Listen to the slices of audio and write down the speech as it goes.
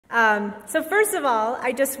So first of all,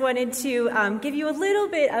 I just wanted to give you a little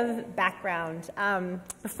bit of background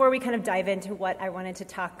before we kind of dive into what I wanted to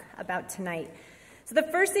talk about tonight. So the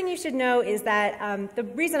first thing you should know is that the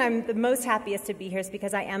reason I'm the most happiest to be here is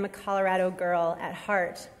because I am a Colorado girl at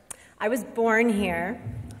heart. I was born here,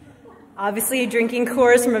 obviously drinking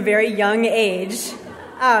Coors from a very young age.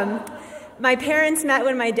 My parents met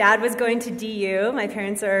when my dad was going to DU. My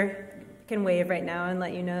parents can wave right now and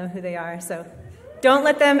let you know who they are, so don't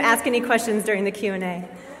let them ask any questions during the Q&A.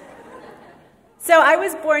 So I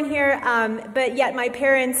was born here, but yet my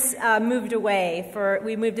parents moved away.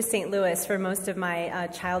 We moved to St. Louis for most of my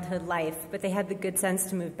childhood life, but they had the good sense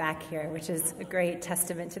to move back here, which is a great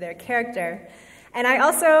testament to their character. And I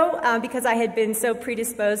also, because I had been so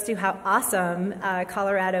predisposed to how awesome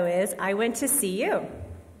Colorado is, I went to CU.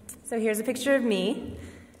 So here's a picture of me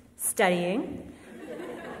studying.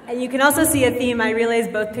 And you can also see a theme. I realize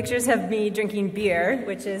both pictures have me drinking beer,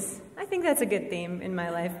 which is, I think that's a good theme in my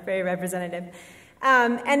life, very representative.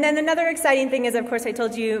 And then another exciting thing is, of course, I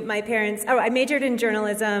told you my parents, I majored in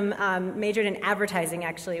journalism, majored in advertising,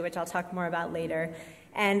 actually, which I'll talk more about later.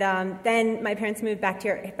 And then my parents moved back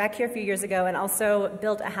here a few years ago and also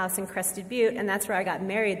built a house in Crested Butte, and that's where I got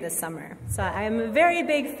married this summer. So I am a very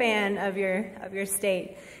big fan of your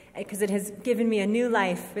state, because it has given me a new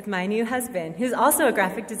life with my new husband, who's also a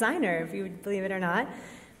graphic designer, if you would believe it or not.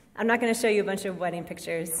 I'm not going to show you a bunch of wedding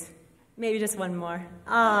pictures. Maybe just one more.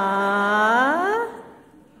 Aww.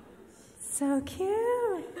 So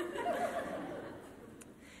cute.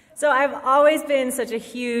 So I've always been such a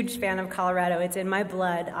huge fan of Colorado. It's in my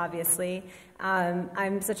blood, obviously.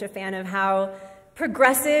 I'm such a fan of how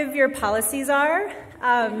progressive your policies are,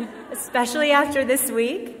 especially after this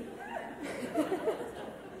week.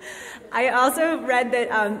 I also read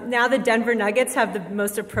that now the Denver Nuggets have the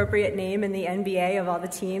most appropriate name in the NBA of all the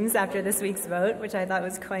teams after this week's vote, which I thought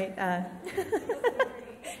was quite...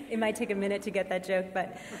 It might take a minute to get that joke,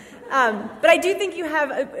 but I do think you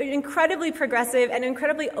have an incredibly progressive and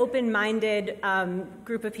incredibly open-minded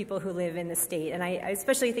group of people who live in the state, and I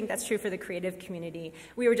especially think that's true for the creative community.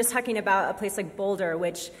 We were just talking about a place like Boulder,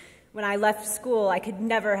 which... When I left school, I could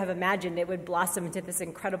never have imagined it would blossom into this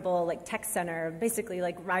incredible tech center, basically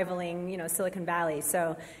rivaling Silicon Valley.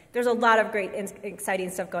 So there's a lot of great, exciting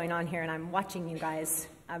stuff going on here, and I'm watching you guys.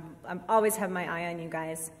 I always have my eye on you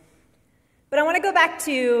guys. But I want to go back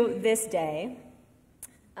to this day.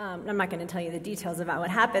 I'm not going to tell you the details about what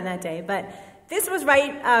happened that day, but this was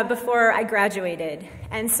right before I graduated.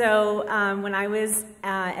 And so when I was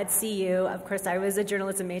at CU, of course, I was a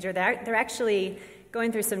journalism major. They're actually going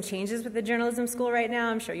through some changes with the journalism school right now.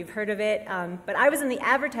 I'm sure you've heard of it. But I was in the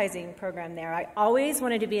advertising program there. I always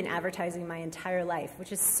wanted to be in advertising my entire life,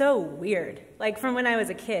 which is so weird. From when I was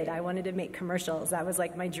a kid, I wanted to make commercials. That was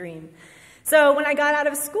my dream. So when I got out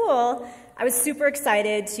of school, I was super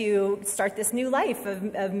excited to start this new life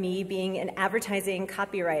of me being an advertising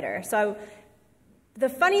copywriter. So the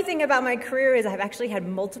funny thing about my career is I've actually had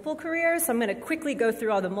multiple careers, so I'm going to quickly go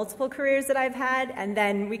through all the multiple careers that I've had, and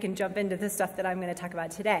then we can jump into the stuff that I'm going to talk about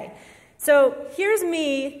today. So here's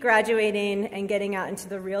me graduating and getting out into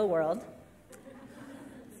the real world.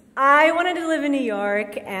 I wanted to live in New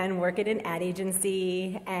York and work at an ad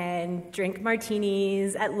agency and drink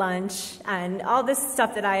martinis at lunch and all this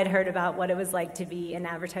stuff that I had heard about what it was like to be an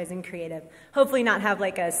advertising creative. Hopefully not have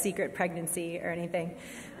a secret pregnancy or anything,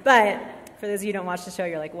 but... For those of you who don't watch the show,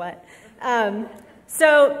 you're like, what?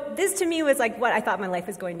 So this to me was what I thought my life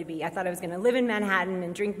was going to be. I thought I was going to live in Manhattan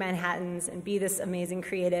and drink Manhattans and be this amazing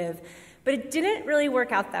creative. But it didn't really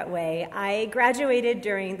work out that way. I graduated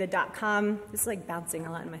during the dot-com, this is bouncing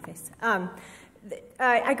a lot in my face.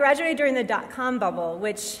 I graduated during the dot-com bubble,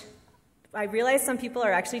 which I realized some people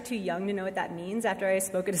are actually too young to know what that means after I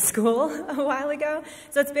spoke at a school a while ago.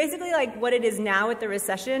 So it's basically what it is now with the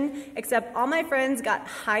recession, except all my friends got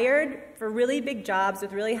hired for really big jobs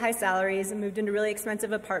with really high salaries and moved into really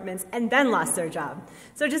expensive apartments and then lost their job.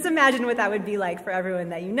 So just imagine what that would be like for everyone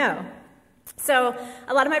that you know. So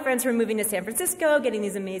a lot of my friends were moving to San Francisco, getting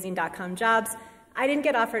these amazing dot-com jobs. I didn't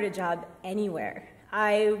get offered a job anywhere.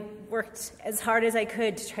 I worked as hard as I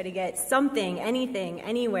could to try to get something, anything,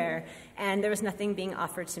 anywhere, and there was nothing being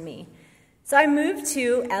offered to me. So I moved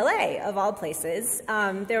to LA, of all places.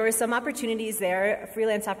 There were some opportunities there,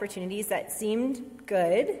 freelance opportunities that seemed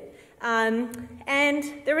good, and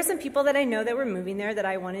there were some people that I know that were moving there that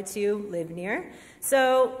I wanted to live near.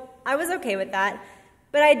 So I was okay with that,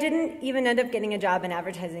 but I didn't even end up getting a job in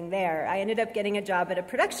advertising there. I ended up getting a job at a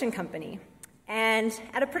production company. And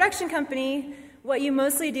at a production company, what you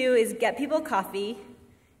mostly do is get people coffee,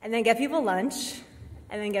 and then get people lunch,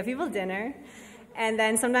 and then get people dinner, And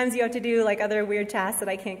then sometimes you have to do like other weird tasks that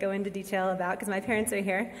I can't go into detail about because my parents are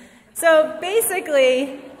here. So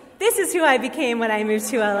basically, this is who I became when I moved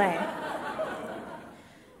to LA.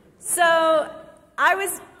 So I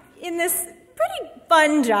was in this pretty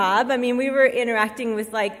fun job. I mean, we were interacting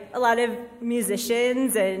with like a lot of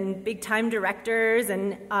musicians and big-time directors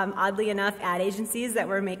and oddly enough, ad agencies that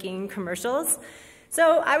were making commercials.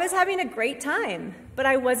 So I was having a great time, but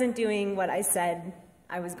I wasn't doing what I said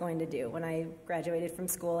I was going to do when I graduated from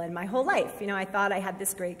school and my whole life. You know, I thought I had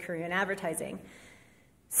this great career in advertising.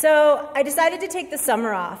 So I decided to take the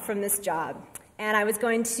summer off from this job, and I was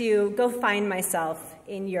going to go find myself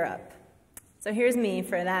in Europe. So here's me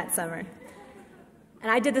for that summer. And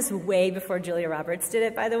I did this way before Julia Roberts did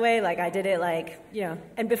it, by the way. Like, I did it like, you know,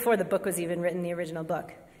 and before the book was even written, the original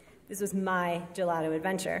book. This was my gelato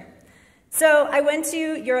adventure. So I went to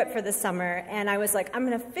Europe for the summer, and I was like, I'm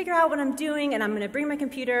going to figure out what I'm doing, and I'm going to bring my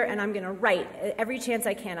computer, and I'm going to write every chance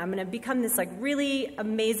I can. I'm going to become this like really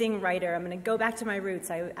amazing writer. I'm going to go back to my roots.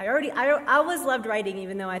 I always loved writing,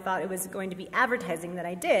 even though I thought it was going to be advertising that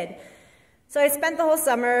I did. So I spent the whole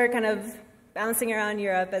summer kind of bouncing around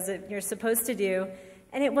Europe as you're supposed to do.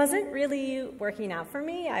 And it wasn't really working out for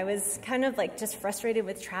me. I was kind of like just frustrated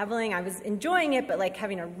with traveling. I was enjoying it, but like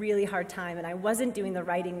having a really hard time, and I wasn't doing the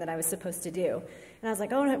writing that I was supposed to do. And I was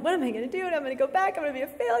like, oh, what am I going to do? And I'm going to go back. I'm going to be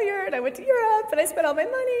a failure. And I went to Europe, and I spent all my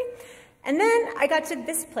money. And then I got to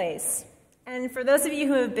this place. And for those of you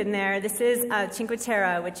who have been there, this is Cinque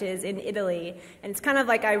Terre, which is in Italy. And it's kind of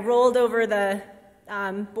like I rolled over the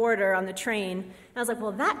border on the train. And I was like,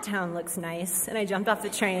 well, that town looks nice. And I jumped off the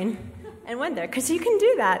train and went there, because you can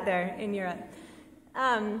do that there in Europe.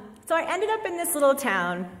 So I ended up in this little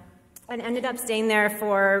town and ended up staying there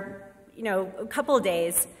for, you know, a couple of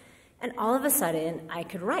days, and all of a sudden I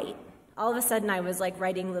could write. All of a sudden I was like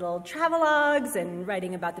writing little travelogues and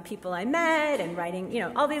writing about the people I met and writing, you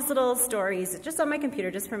know, all these little stories just on my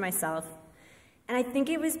computer, just for myself. And I think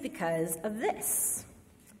it was because of this.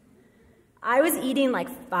 I was eating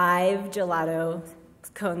like 5 gelato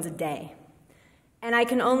cones a day. And I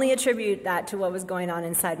can only attribute that to what was going on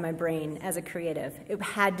inside my brain as a creative. It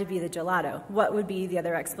had to be the gelato. What would be the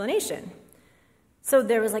other explanation? So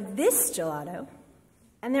there was like this gelato,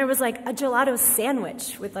 and there was like a gelato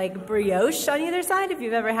sandwich with like brioche on either side, if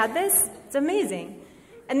you've ever had this. It's amazing.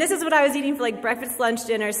 And this is what I was eating for like breakfast, lunch,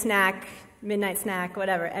 dinner, snack, midnight snack,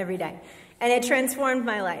 whatever, every day. And it transformed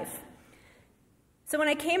my life. So when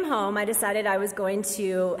I came home, I decided I was going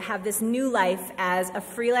to have this new life as a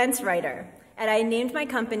freelance writer. And I named my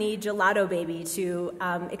company Gelato Baby to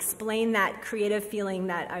explain that creative feeling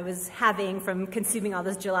that I was having from consuming all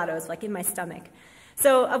those gelatos, like in my stomach.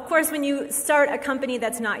 So, of course, when you start a company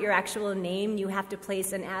that's not your actual name, you have to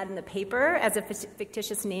place an ad in the paper as a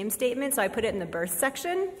fictitious name statement. So I put it in the birth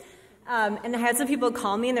section. And I had some people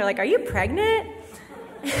call me, and they're like, "Are you pregnant?"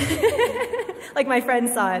 Like my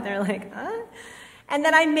friends saw it, and they're like, "Huh?" And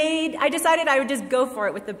then I decided I would just go for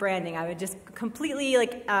it with the branding. I would just completely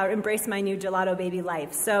embrace my new Gelato Baby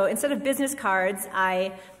life. So instead of business cards,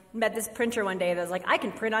 I met this printer one day that was like, I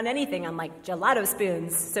can print on anything on like gelato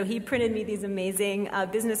spoons. So he printed me these amazing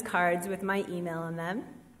business cards with my email on them.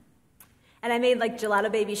 And I made like Gelato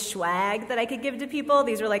Baby swag that I could give to people.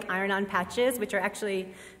 These were like iron-on patches, which are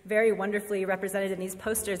actually very wonderfully represented in these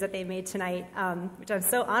posters that they made tonight, which I'm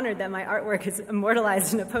so honored that my artwork is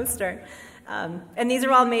immortalized in a poster. And these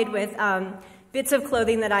are all made with bits of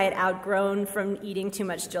clothing that I had outgrown from eating too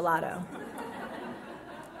much gelato.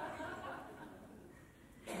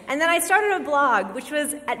 And then I started a blog, which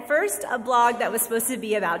was at first a blog that was supposed to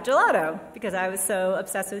be about gelato, because I was so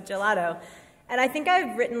obsessed with gelato. And I think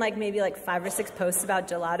I've written maybe 5 or 6 posts about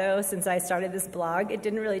gelato since I started this blog. It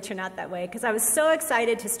didn't really turn out that way, because I was so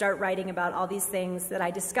excited to start writing about all these things that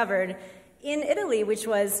I discovered in Italy, which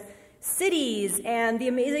was cities and the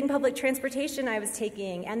amazing public transportation I was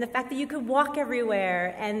taking, and the fact that you could walk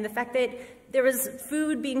everywhere, and the fact that there was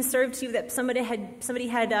food being served to you that somebody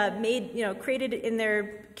had made, created in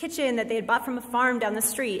their kitchen that they had bought from a farm down the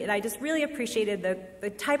street. And I just really appreciated the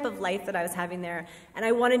type of life that I was having there, and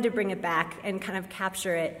I wanted to bring it back and kind of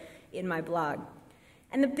capture it in my blog.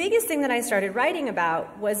 And the biggest thing that I started writing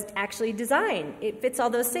about was actually design. It fits all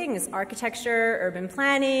those things: architecture, urban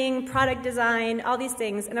planning, product design, all these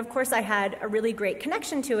things. And of course I had a really great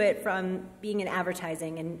connection to it from being in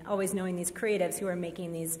advertising and always knowing these creatives who are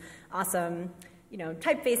making these awesome,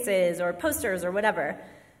 typefaces or posters or whatever.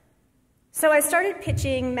 So I started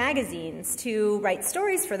pitching magazines to write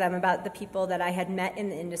stories for them about the people that I had met in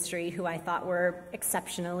the industry who I thought were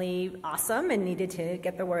exceptionally awesome and needed to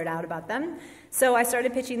get the word out about them. So I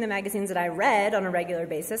started pitching the magazines that I read on a regular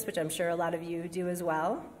basis, which I'm sure a lot of you do as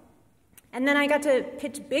well. And then I got to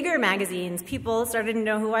pitch bigger magazines. People started to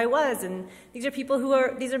know who I was, and these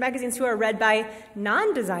are magazines who are read by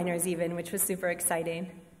non-designers even, which was super exciting.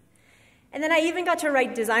 And then I even got to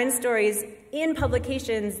write design stories in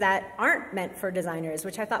publications that aren't meant for designers,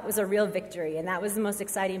 which I thought was a real victory. And that was the most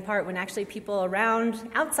exciting part, when actually people around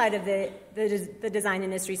outside of the design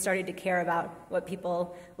industry started to care about what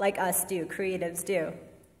people like us do, creatives do.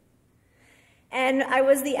 And I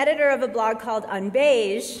was the editor of a blog called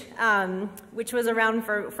Unbeige, which was around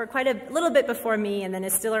for quite a little bit before me, and then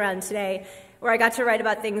is still around today, where I got to write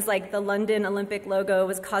about things like the London Olympic logo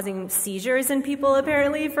was causing seizures in people,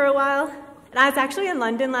 apparently, for a while. And I was actually in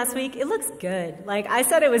London last week. It looks good. Like, I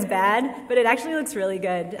said it was bad, but it actually looks really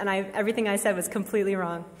good, and everything I said was completely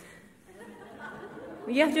wrong.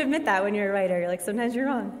 You have to admit that when you're a writer. You're like, sometimes you're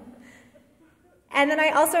wrong. And then I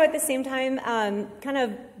also, at the same time, kind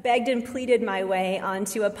of begged and pleaded my way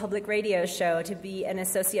onto a public radio show to be an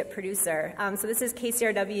associate producer. So this is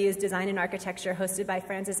KCRW's Design and Architecture, hosted by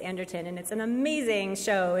Frances Anderton, and it's an amazing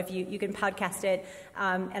show if you can podcast it.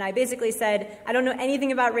 And I basically said, I don't know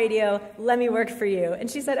anything about radio, let me work for you.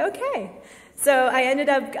 And she said, okay. So I ended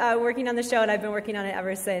up working on the show, and I've been working on it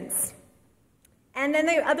ever since. And then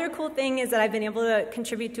the other cool thing is that I've been able to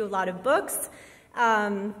contribute to a lot of books.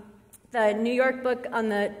 The New York book on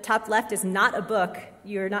the top left is not a book.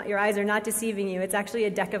 Your eyes are not deceiving you. It's actually a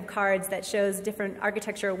deck of cards that shows different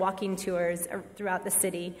architecture walking tours throughout the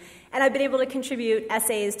city. And I've been able to contribute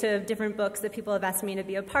essays to different books that people have asked me to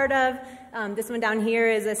be a part of. This one down here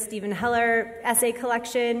is a Stephen Heller essay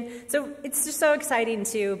collection. So it's just so exciting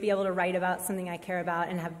to be able to write about something I care about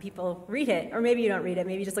and have people read it. Or maybe you don't read it.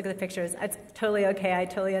 Maybe you just look at the pictures. It's totally okay. I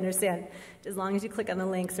totally understand. As long as you click on the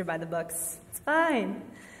links or buy the books, it's fine.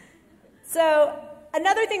 So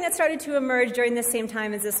another thing that started to emerge during this same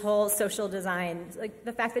time is this whole social design, like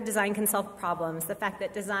the fact that design can solve problems, the fact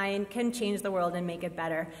that design can change the world and make it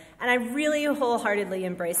better. And I really wholeheartedly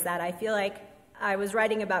embraced that. I feel like I was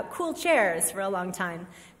writing about cool chairs for a long time,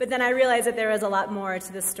 but then I realized that there was a lot more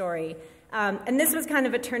to the story. And this was kind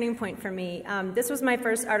of a turning point for me. This was my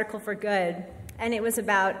first article for Good, and it was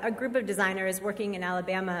about a group of designers working in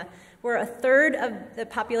Alabama where a third of the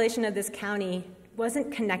population of this county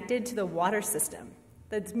wasn't connected to the water system,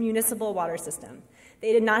 the municipal water system.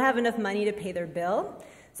 They did not have enough money to pay their bill,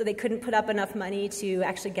 so they couldn't put up enough money to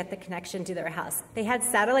actually get the connection to their house. They had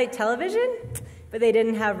satellite television, but they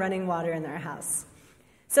didn't have running water in their house.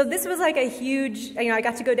 So this was like a huge, I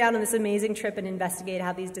got to go down on this amazing trip and investigate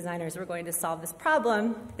how these designers were going to solve this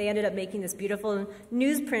problem. They ended up making this beautiful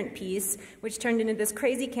newsprint piece, which turned into this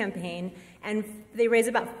crazy campaign, and they raised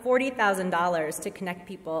about $40,000 to connect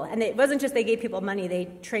people. And it wasn't just they gave people money, they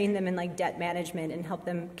trained them in like debt management and helped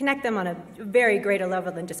them connect them on a very greater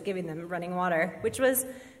level than just giving them running water, which was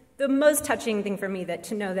the most touching thing for me, that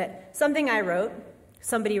to know that something I wrote,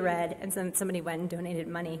 somebody read, and somebody went and donated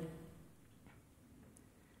money.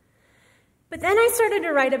 But then I started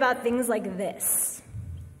to write about things like this.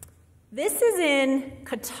 This is in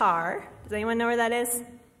Qatar. Does anyone know where that is?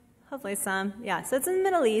 Hopefully some. Yeah, so it's in the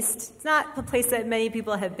Middle East. It's not a place that many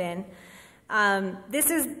people have been. This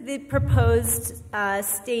is the proposed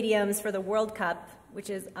stadiums for the World Cup, which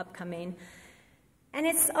is upcoming. And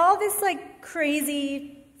it's all this like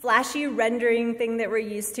crazy, flashy rendering thing that we're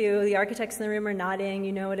used to. The architects in the room are nodding.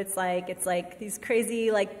 You know what it's like. It's like these crazy,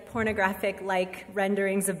 like pornographic-like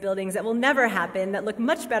renderings of buildings that will never happen, that look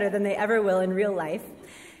much better than they ever will in real life.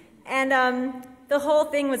 And the whole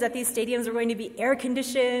thing was that these stadiums were going to be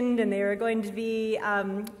air-conditioned, and they were going to be,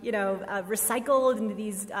 recycled into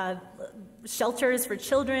these shelters for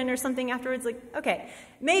children or something afterwards. Like, okay,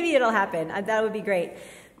 maybe it'll happen. That would be great.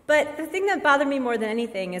 But the thing that bothered me more than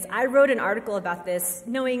anything is I wrote an article about this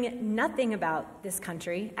knowing nothing about this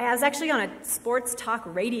country. I was actually on a sports talk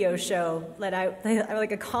radio show,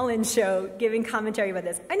 like a call-in show, giving commentary about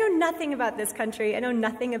this. I know nothing about this country. I know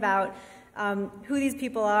nothing about who these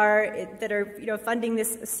people are that are funding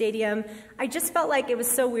this stadium. I just felt like it was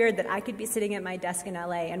so weird that I could be sitting at my desk in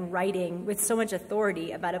LA and writing with so much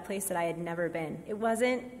authority about a place that I had never been. It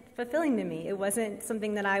wasn't fulfilling to me. It wasn't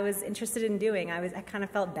something that I was interested in doing. I kind of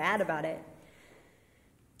felt bad about it.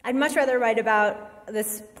 I'd much rather write about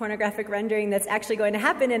this pornographic rendering that's actually going to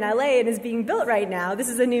happen in LA and is being built right now. This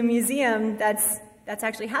is a new museum that's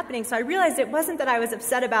actually happening. So I realized it wasn't that I was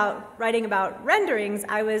upset about writing about renderings.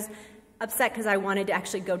 I was upset because I wanted to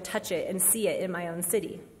actually go touch it and see it in my own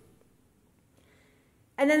city.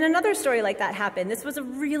 And then another story like that happened. This was a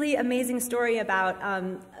really amazing story about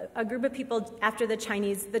a group of people after the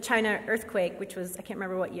China earthquake, which was, I can't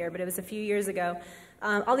remember what year, but it was a few years ago.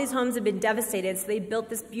 All these homes had been devastated, so they built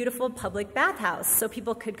this beautiful public bathhouse so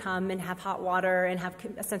people could come and have hot water and have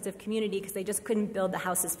a sense of community because they just couldn't build the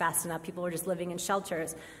houses fast enough. People were just living in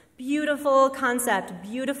shelters. Beautiful concept,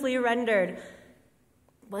 beautifully rendered.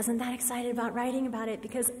 Wasn't that excited about writing about it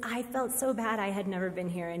because I felt so bad I had never been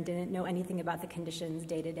here and didn't know anything about the conditions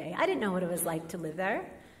day to day. I didn't know what it was like to live there.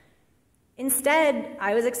 Instead,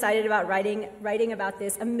 I was excited about writing about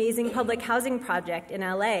this amazing public housing project in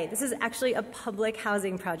LA. This is actually a public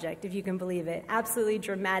housing project, if you can believe it. Absolutely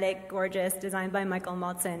dramatic, gorgeous, designed by Michael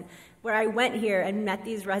Maltzin, where I went here and met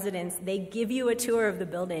these residents. They give you a tour of the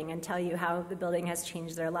building and tell you how the building has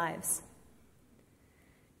changed their lives.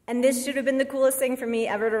 And this should have been the coolest thing for me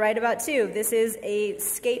ever to write about, too. This is a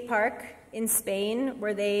skate park in Spain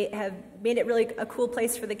where they have made it really a cool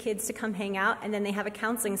place for the kids to come hang out, and then they have a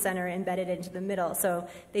counseling center embedded into the middle. So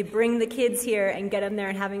they bring the kids here and get them there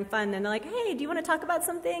and having fun. And they're like, hey, do you want to talk about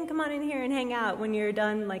something? Come on in here and hang out when you're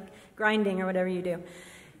done, like, grinding or whatever you do.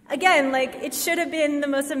 Again, like, it should have been the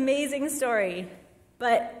most amazing story,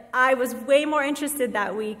 but I was way more interested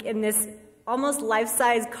that week in this almost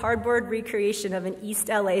life-size cardboard recreation of an East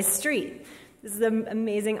LA street. This is an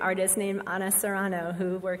amazing artist named Ana Serrano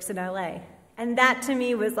who works in LA. And that to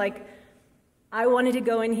me was like, I wanted to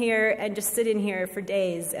go in here and just sit in here for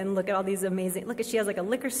days and look at all these amazing, she has like a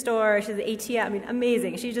liquor store, she has an ATM, I mean,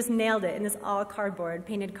 amazing. She just nailed it, and it's all cardboard,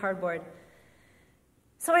 painted cardboard.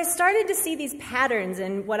 So I started to see these patterns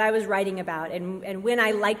in what I was writing about and when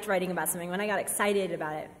I liked writing about something, when I got excited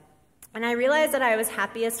about it. And I realized that I was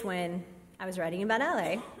happiest when I was writing about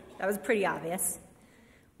LA. That was pretty obvious.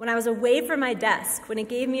 When I was away from my desk, when it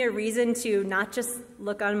gave me a reason to not just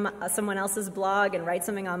look on someone else's blog and write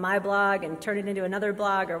something on my blog and turn it into another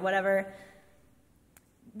blog or whatever,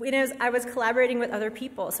 when I was collaborating with other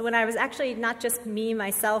people. So when I was actually not just me,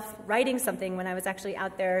 myself, writing something, when I was actually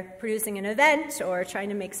out there producing an event or trying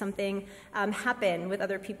to make something happen with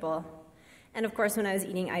other people. And of course, when I was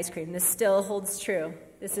eating ice cream, this still holds true.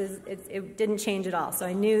 It didn't change at all. So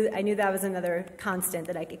I knew that was another constant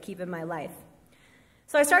that I could keep in my life.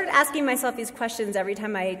 So I started asking myself these questions every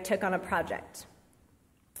time I took on a project.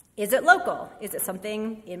 Is it local? Is it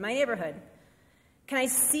something in my neighborhood? Can I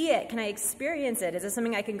see it? Can I experience it? Is it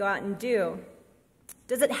something I can go out and do?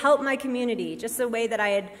 Does it help my community? Just the way that I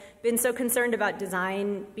had been so concerned about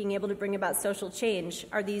design, being able to bring about social change,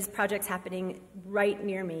 are these projects happening right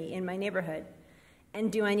near me in my neighborhood?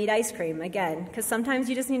 And do I need ice cream? Again, because sometimes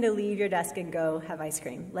you just need to leave your desk and go have ice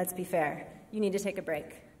cream. Let's be fair. You need to take a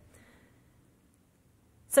break.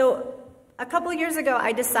 So a couple years ago,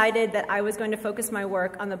 I decided that I was going to focus my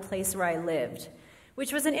work on the place where I lived,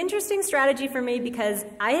 which was an interesting strategy for me because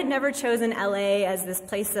I had never chosen LA as this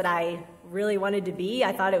place that I really wanted to be.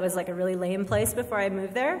 I thought it was like a really lame place before I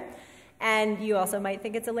moved there. And you also might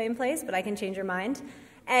think it's a lame place, but I can change your mind.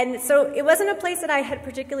 And so it wasn't a place that I had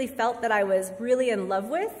particularly felt that I was really in love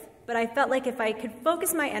with, but I felt like if I could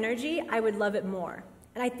focus my energy, I would love it more.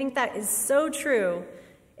 And I think that is so true.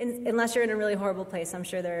 Unless you're in a really horrible place. I'm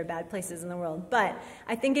sure there are bad places in the world. But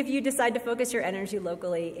I think if you decide to focus your energy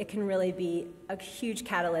locally, it can really be a huge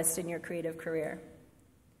catalyst in your creative career.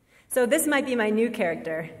 So this might be my new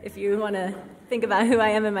character, if you want to think about who I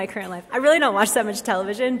am in my current life. I really don't watch that much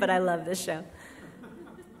television, but I love this show.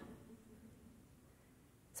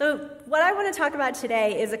 So what I want to talk about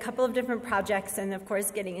today is a couple of different projects and, of course,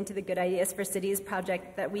 getting into the Good Ideas for Cities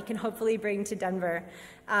project that we can hopefully bring to Denver.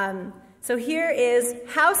 So here is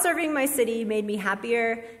how serving my city made me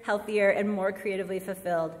happier, healthier, and more creatively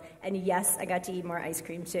fulfilled. And yes, I got to eat more ice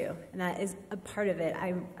cream too. And that is a part of it.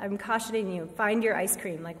 I'm cautioning you, find your ice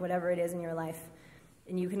cream, like whatever it is in your life.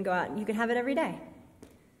 And you can go out and you can have it every day.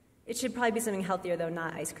 It should probably be something healthier, though,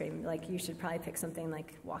 not ice cream. Like you should probably pick something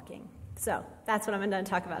like walking. So that's what I'm going to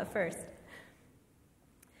talk about first.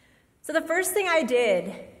 So the first thing I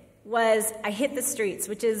did was I hit the streets,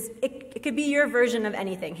 which is, it could be your version of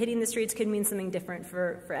anything. Hitting the streets could mean something different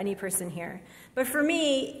for any person here. But for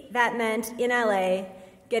me, that meant, in LA,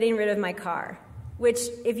 getting rid of my car, which,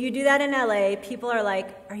 if you do that in LA, people are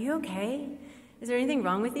like, are you okay? Is there anything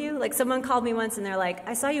wrong with you? Like, someone called me once, and they're like,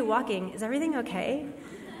 I saw you walking. Is everything okay?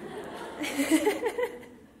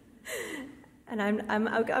 And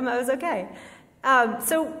I was okay.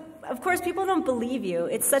 So, of course, people don't believe you.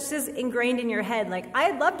 It's such this ingrained in your head. Like,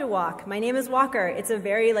 I'd love to walk. My name is Walker. It's a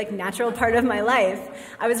very, natural part of my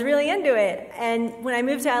life. I was really into it. And when I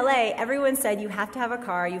moved to LA, everyone said, you have to have a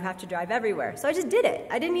car. You have to drive everywhere. So I just did it.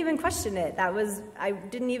 I didn't even question it. I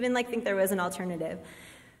didn't even, think there was an alternative.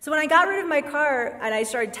 So when I got rid of my car and I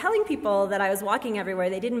started telling people that I was walking everywhere,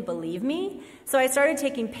 they didn't believe me. So I started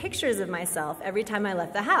taking pictures of myself every time I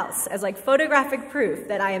left the house as like photographic proof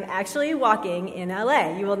that I am actually walking in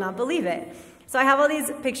LA. You will not believe it. So I have all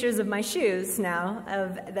these pictures of my shoes now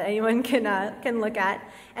that anyone can look at,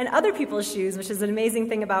 and other people's shoes, which is an amazing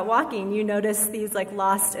thing about walking. You notice these like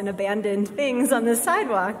lost and abandoned things on the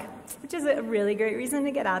sidewalk, which is a really great reason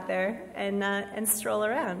to get out there and stroll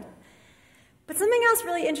around. But something else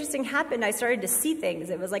really interesting happened. I started to see things.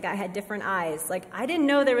 It was like I had different eyes. Like I didn't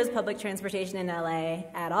know there was public transportation in LA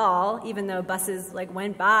at all, even though buses like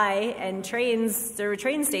went by and there were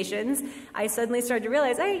train stations. I suddenly started to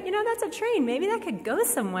realize, hey, you know, that's a train. Maybe that could go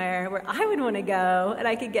somewhere where I would want to go, and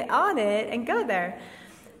I could get on it and go there.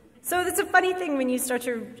 So it's a funny thing when you start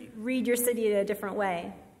to read your city in a different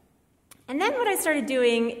way. And then what I started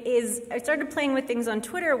doing is I started playing with things on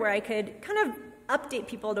Twitter where I could kind of update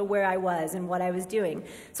people to where I was and what I was doing.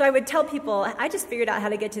 So I would tell people, I just figured out how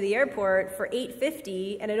to get to the airport for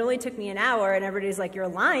 $8.50, and it only took me an hour, and everybody's like, you're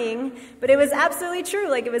lying. But it was absolutely true.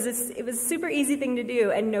 Like it was a super easy thing to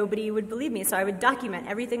do, and nobody would believe me. So I would document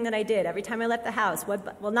everything that I did every time I left the house.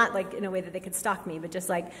 Well, not like in a way that they could stalk me, but just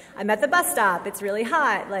like, I'm at the bus stop, it's really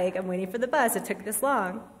hot, like I'm waiting for the bus, it took this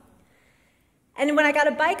long. And when I got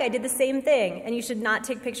a bike, I did the same thing. And you should not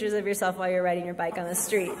take pictures of yourself while you're riding your bike on the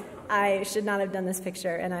street. I should not have done this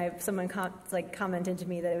picture, and someone commented to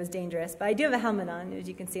me that it was dangerous. But I do have a helmet on, as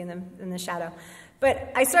you can see in the shadow.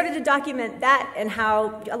 But I started to document that and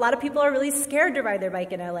how a lot of people are really scared to ride their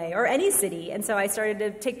bike in LA or any city. And so I started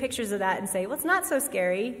to take pictures of that and say, well, it's not so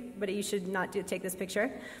scary, but you should not take this picture.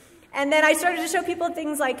 And then I started to show people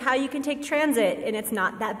things like how you can take transit, and it's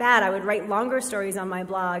not that bad. I would write longer stories on my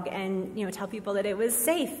blog and tell people that it was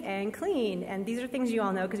safe and clean. And these are things you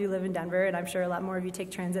all know because you live in Denver, and I'm sure a lot more of you take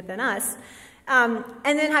transit than us. And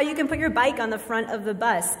then how you can put your bike on the front of the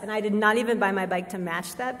bus. And I did not even buy my bike to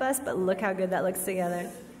match that bus, but look how good that looks together.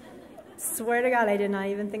 Swear to God, I did not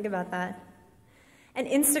even think about that. And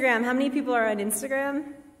Instagram, how many people are on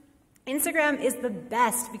Instagram? Instagram is the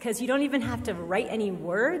best because you don't even have to write any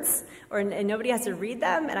words and nobody has to read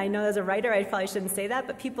them. And I know as a writer, I probably shouldn't say that,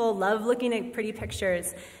 but people love looking at pretty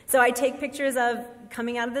pictures. So I take pictures of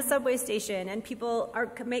coming out of the subway station, and people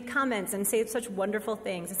make comments and say such wonderful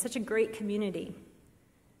things. It's such a great community.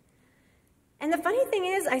 And the funny thing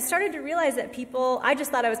is, I started to realize that I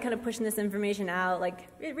just thought I was kind of pushing this information out, like,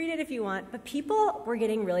 read it if you want, but people were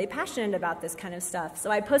getting really passionate about this kind of stuff.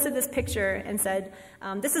 So I posted this picture and said,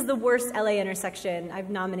 this is the worst LA intersection.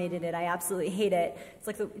 I've nominated it. I absolutely hate it.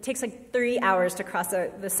 It takes like 3 hours to cross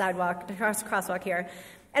the sidewalk, to cross the crosswalk here.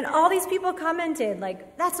 And all these people commented,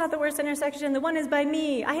 like, that's not the worst intersection, the one is by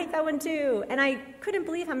me, I hate that one too. And I couldn't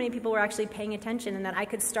believe how many people were actually paying attention and that I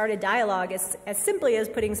could start a dialogue as simply as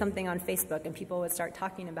putting something on Facebook and people would start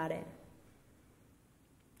talking about it.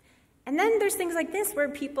 And then there's things like this where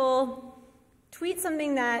people tweet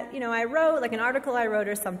something that, I wrote, like an article I wrote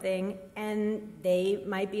or something, and they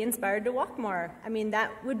might be inspired to walk more. I mean,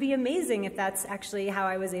 that would be amazing if that's actually how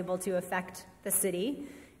I was able to affect the city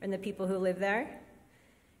and the people who live there.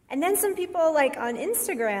 And then some people, like on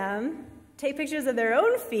Instagram, take pictures of their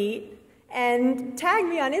own feet and tag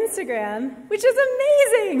me on Instagram, which is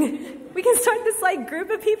amazing. We can start this group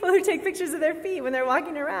of people who take pictures of their feet when they're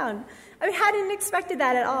walking around. I hadn't expected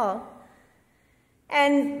that at all.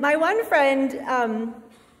 And my one friend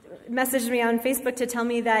messaged me on Facebook to tell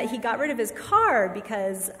me that he got rid of his car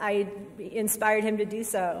because I inspired him to do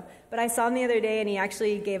so. But I saw him the other day, and he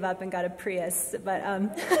actually gave up and got a Prius. But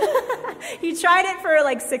he tried it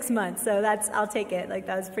for 6 months, so I'll take it.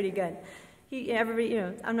 That was pretty good. Everybody,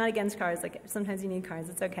 I'm not against cars. Sometimes you need cars.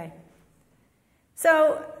 It's okay.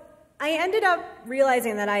 So I ended up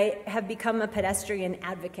realizing that I have become a pedestrian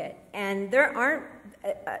advocate, and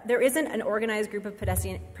there isn't an organized group of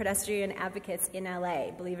pedestrian advocates in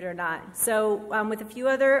LA, believe it or not. So with a few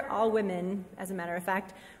other all women, as a matter of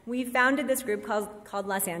fact, we founded this group called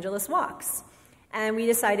Los Angeles Walks. And we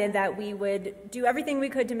decided that we would do everything we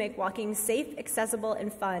could to make walking safe, accessible,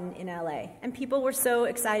 and fun in LA. And people were so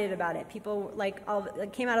excited about it. People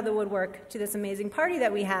came out of the woodwork to this amazing party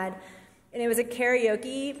that we had. And it was a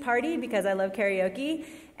karaoke party because I love karaoke.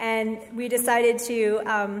 And we decided to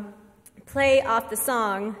play off the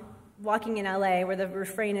song Walking in LA, where the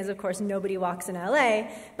refrain is, of course, nobody walks in LA,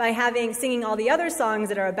 by singing all the other songs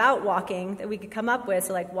that are about walking that we could come up with,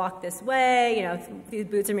 so walk this way, these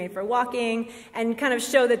boots are made for walking, and kind of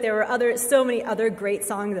show that there were so many other great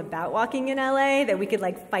songs about walking in LA that we could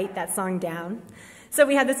fight that song down. So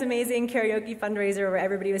we had this amazing karaoke fundraiser where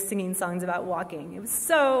everybody was singing songs about walking. It was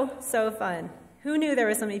so, so fun. Who knew there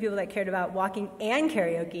were so many people that cared about walking and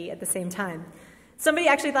karaoke at the same time? Somebody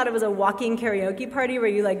actually thought it was a walking karaoke party where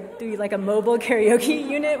you like do like a mobile karaoke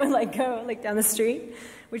unit would like go like down the street,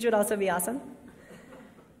 which would also be awesome.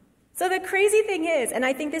 So the crazy thing is, and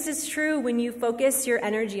I think this is true when you focus your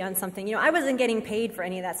energy on something, you know, I wasn't getting paid for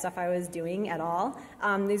any of that stuff I was doing at all.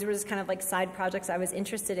 These were just kind of like side projects I was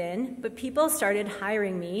interested in, but people started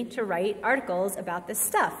hiring me to write articles about this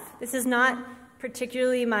stuff. This is not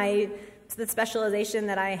particularly the specialization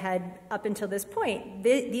that I had up until this point.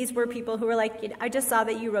 These were people who were like, I just saw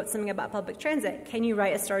that you wrote something about public transit. Can you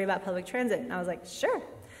write a story about public transit? And I was like, sure.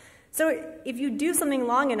 So if you do something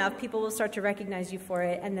long enough, people will start to recognize you for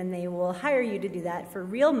it, and then they will hire you to do that for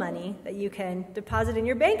real money that you can deposit in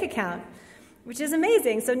your bank account, which is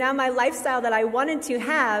amazing. So now my lifestyle that I wanted to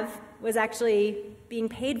have was actually being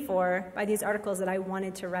paid for by these articles that I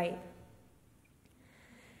wanted to write.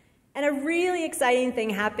 And a really exciting thing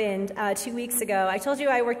happened 2 weeks ago. I told you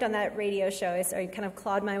I worked on that radio show, so I kind of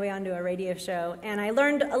clawed my way onto a radio show, and I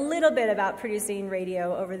learned a little bit about producing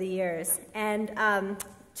radio over the years. And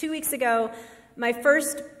 2 weeks ago, my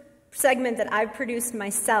first segment that I've produced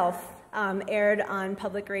myself aired on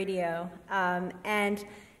public radio, and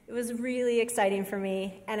it was really exciting for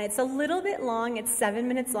me. And it's a little bit long, it's 7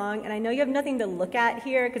 minutes long, and I know you have nothing to look at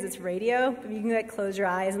here because it's radio, but you can like close your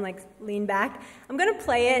eyes and like lean back. I'm going to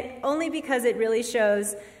play it only because it really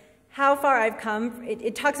shows how far I've come.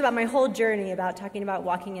 It talks about my whole journey about talking about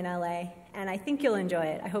walking in LA, and I think you'll enjoy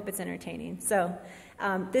it. I hope it's entertaining. So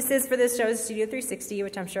this is for this show, Studio 360,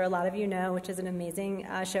 which I'm sure a lot of you know, which is an amazing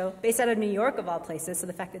show based out of New York, of all places. So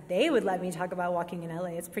the fact that they would let me talk about walking in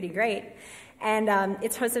LA is pretty great. And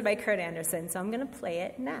it's hosted by Kurt Anderson, so I'm going to play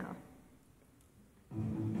it now.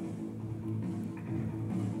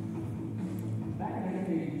 Back in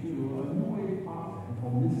 1982, a new wave pop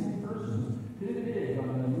called Missing Persons did it big on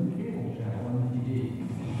a new cable channel on TV.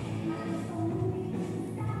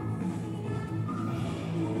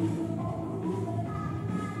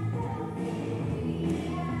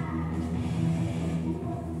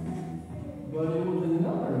 But it was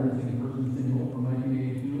another missing person signal from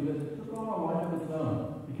 1982 that took on a life of its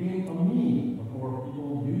own, became a meme before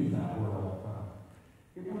people used that word all the time.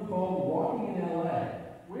 It was called Walking in LA,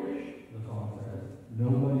 which, the song says,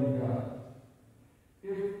 nobody does.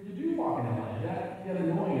 If you do walk in LA, that can get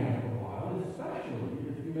annoying after a while, especially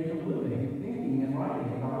if you make a living thinking and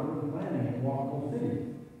writing about urban planning in walkable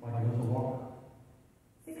cities, like Alissa Walker.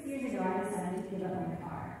 6 years ago, I decided to give up my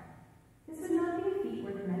car. This would not be a feat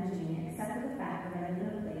worth mentioning, except for the fact that I live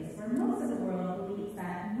in a place where most of the world believes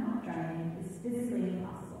that not driving is physically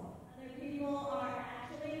impossible. Other people are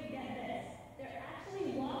actually, get this, they're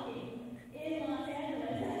actually walking in Los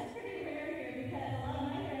Angeles. That's pretty rare here because a lot of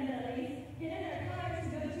my friends at least get in their cars to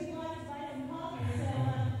go 2 blocks to buy some coffee. So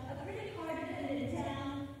a pretty hard visit in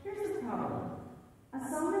town. Here's the problem. A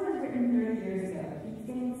song that was written 30 years ago keeps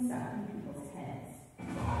getting stuck in people's heads.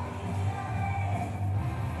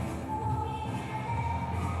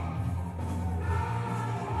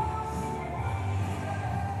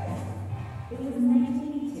 It was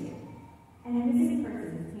 1982, and Missing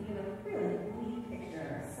Persons painted a really bleak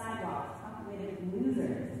picture of sidewalks populated with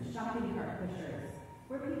losers and shopping cart pushers,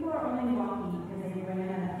 where people are only walking because they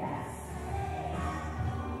ran out of gas.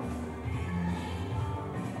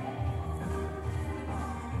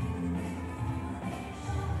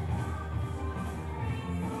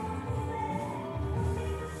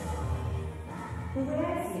 The way I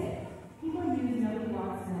see it, people use Nobody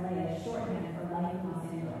Walks in LA as shorthand for life in Los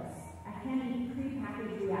Angeles. A handy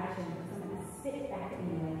pre-packaged reaction for someone to spit back at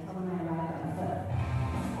me when I tell them I arrived on foot.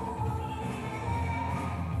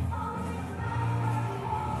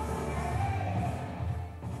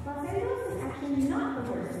 Los Angeles is actually not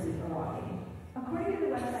the worst city for walking. According to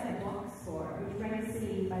the website WalkScore, which ranks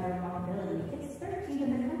cities by their walkability, it's 13th in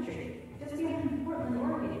the country, just behind Portland,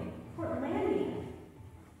 Oregon, Portlandia.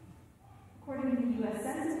 According to the U.S.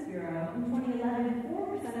 Census Bureau, in 2011,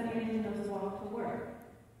 4% of Angelos walked to work.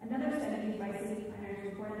 Another study used by city planners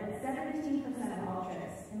reported that 17% of all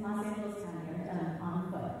trips in Los Angeles County are done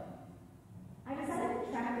on foot. I decided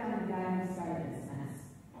to track down the guy who started this mess.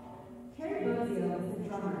 Terry Bozio was the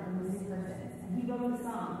drummer for Missing Persons, and he wrote the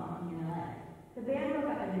song Walking in LA. The band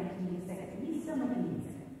broke up in 1986, and he's still making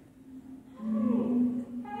music. Hi.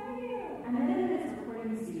 How are you? I met him in his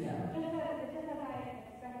recording studio.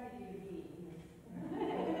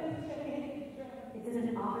 It's in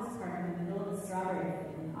an office park in the middle of the strawberry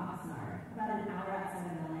field in Oxnard, about an hour outside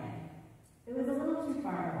of LA. It was a little too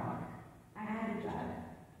far to walk. I had to drive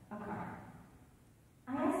a car. I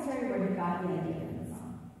asked Terry where he got the idea of the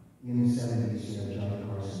song. In the 70s, Johnny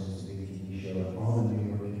Carson was a big TV show. All the New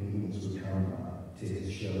York comedians would come to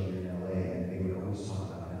his show here in LA, and they would always talk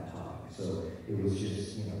about that topic. So it was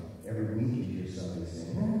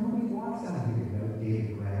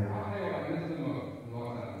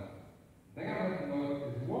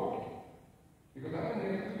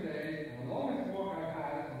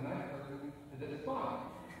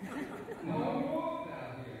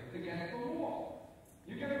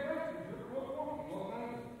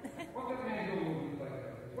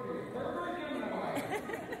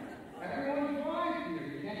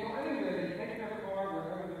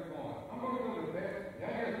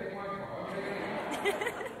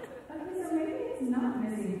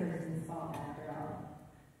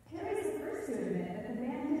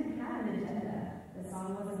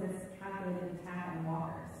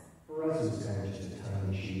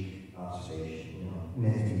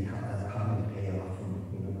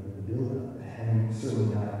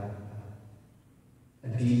A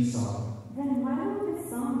deep song. Then why won't this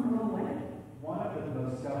song go away? One of the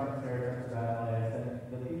most stubborn stereotypes about LA is that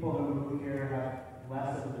the people who move here have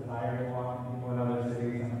less of a desire to walk than people in other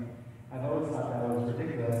cities, and I've always thought that was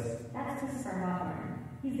ridiculous. That's Christopher Hawthorne.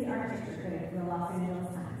 He's the architecture critic for the Los Angeles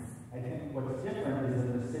Times. I think what's different is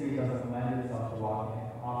that the city doesn't lend itself to walking.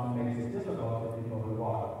 It often makes it difficult for people who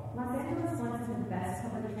walk. Los Angeles once had the best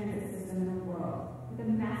public transit system in the world, with a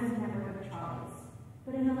massive network of trolleys.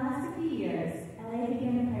 But in the last few years, LA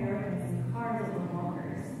began prioritizing cars over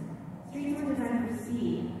walkers. Streets were designed for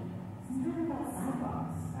speed. It's not about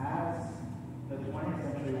sidewalks. As the 20th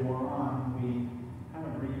century wore on, we kind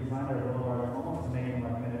of redesigned our boulevards almost to make them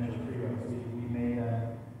like miniature freeways. We made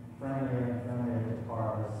them friendlier and friendlier to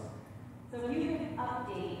cars. So if you could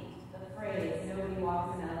update the phrase "Nobody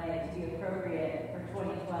walks in LA" to be appropriate for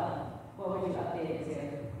 2012, what would you update it to?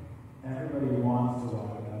 Everybody wants to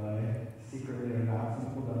walk in LA, secretly or not. Some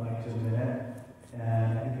people don't like to admit it.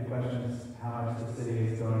 And I think the question is how much the city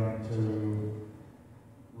is going to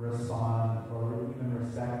respond or even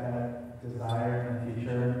respect that desire in the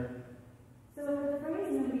future. So if the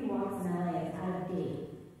phrase "nobody walks in LA" is out of date,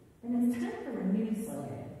 then it's time for a new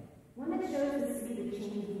slogan. One that shows the city the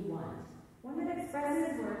change we want. One that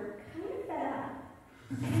expresses we're kind of fed up.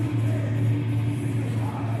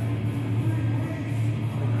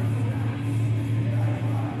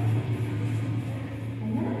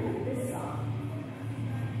 And then I put this song.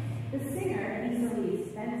 The singer, Alissa,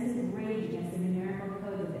 vents his rage against the numerical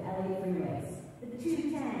code of the LA freeways. The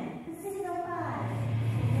 210, the 605.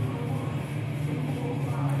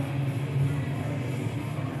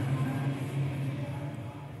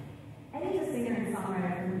 Eddie's a singer and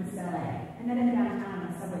songwriter from East LA, and then in downtown on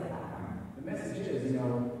the subway platform. The message is,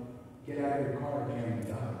 get out of your car and turn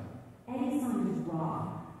it on. Eddie's song is raw,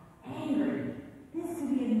 angry. This could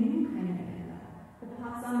be a new kind of anthem. The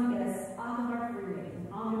pop song to get us off of our freeways and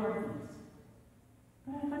onto our feet.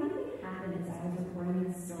 But a funny thing happened as I was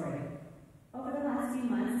reporting this story. Over the last few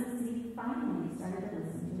months, the city finally started to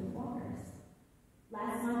listen to its walkers.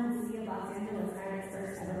 Last month, the city of Los Angeles hired its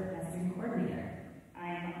first ever pedestrian coordinator.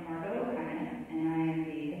 I'm Margot O'Connor, and I am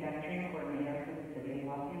the pedestrian coordinator for the city of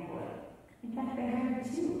Los Angeles. In fact, I hired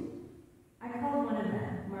two. I called one of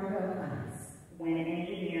them Margot O'Connor. When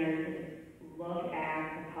engineers look at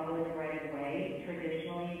the public right-of-way,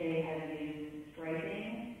 traditionally they have used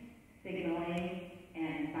striping, signaling,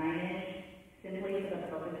 and signage simply for the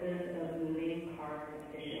purposes of moving cars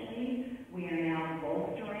efficiently. We are now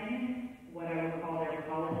bolstering what I would call their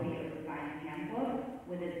policy or design handbook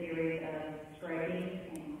with a series of striping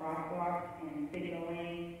and crosswalks and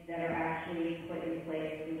signaling that are actually put in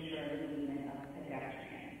place to ensure the movement of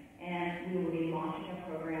pedestrians. And we will be launching a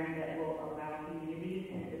program that will allow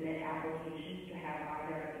communities to submit applications to have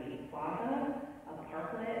either a plaza, a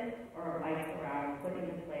parklet, or a bike corral put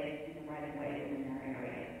into place in the right-of-way within their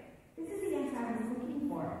area. This is the answer I was looking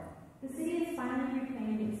for. The city is finally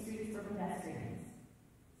reclaiming its streets for pedestrians.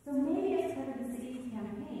 So maybe as part of the city's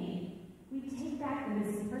campaign, we take back the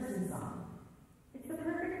missing person song. It's the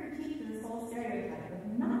perfect critique to this whole stereotype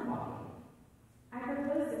of not walking. I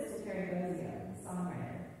proposed this to Terry Bozio, the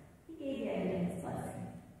songwriter. He gave the idea his blessing.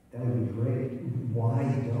 That would be great. Why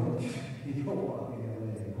don't you walk in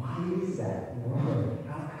LA? Why is that? Why?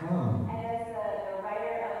 How come? And as the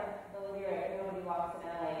writer of the lyric "Nobody walks in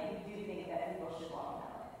LA," you do think that people should walk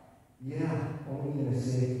in LA? Yeah, only in a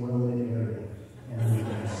safe, well-lit area. And with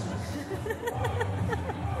license.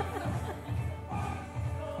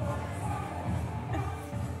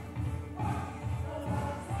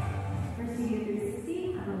 For Studio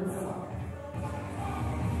 360, I'm Alissa Walker.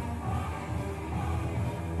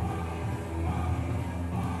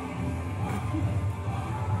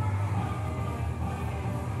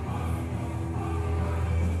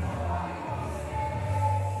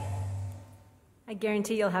 I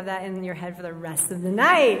guarantee you'll have that in your head for the rest of the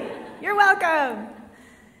night. You're welcome.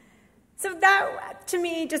 So that, to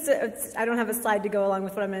me, I don't have a slide to go along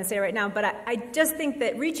with what I'm going to say right now, but I just think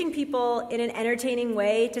that reaching people in an entertaining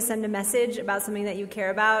way to send a message about something that you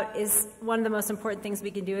care about is one of the most important things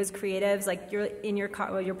we can do as creatives. Like, you're in your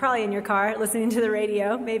car, well, you're probably in your car listening to the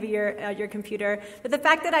radio, maybe you're at your computer, but the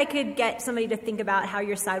fact that I could get somebody to think about how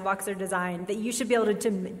your sidewalks are designed, that you should be able to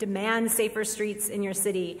demand safer streets in your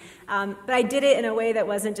city, but I did it in a way that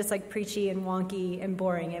wasn't just like preachy and wonky and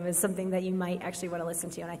boring. It was something that you might actually want to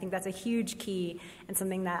listen to, and I think that's a huge key and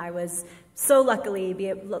something that I was so luckily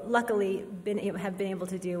have been able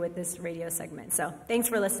to do with this radio segment. So thanks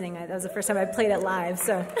for listening. That was the first time I played it live.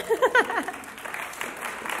 So.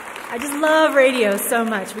 I just love radio so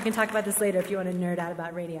much. We can talk about this later if you want to nerd out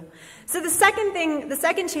about radio. So the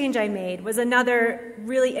second change I made was another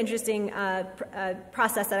really interesting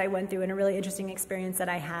process that I went through and a really interesting experience that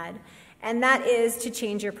I had. And that is to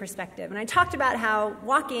change your perspective. And I talked about how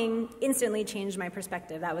walking instantly changed my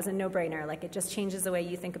perspective. That was a no-brainer. Like, it just changes the way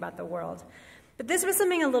you think about the world. But this was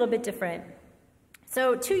something a little bit different.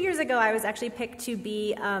 So 2 years ago, I was actually picked to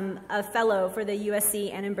be a fellow for the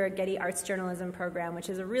USC Annenberg Getty Arts Journalism Program, which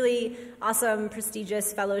is a really awesome,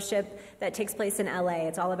 prestigious fellowship that takes place in LA.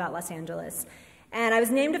 It's all about Los Angeles. And I was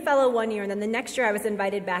named a fellow 1 year, and then the next year I was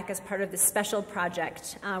invited back as part of this special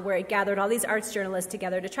project where it gathered all these arts journalists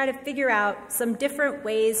together to try to figure out some different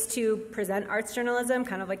ways to present arts journalism,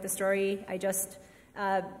 kind of like the story I just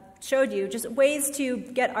showed you, just ways to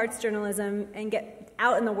get arts journalism and get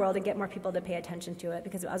out in the world and get more people to pay attention to it,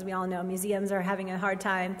 because as we all know, museums are having a hard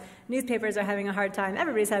time, newspapers are having a hard time,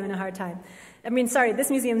 everybody's having a hard time. I mean, sorry, this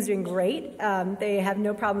museum's doing great. They have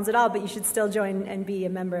no problems at all, but you should still join and be a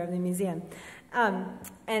member of the museum. And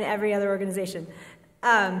every other organization.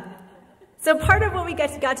 So part of what we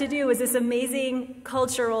got to do was this amazing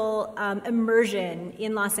cultural immersion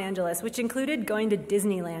in Los Angeles, which included going to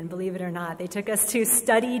Disneyland, believe it or not. They took us to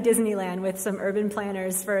study Disneyland with some urban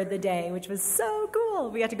planners for the day, which was so cool.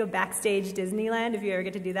 We got to go backstage Disneyland. If you ever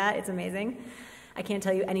get to do that, it's amazing. I can't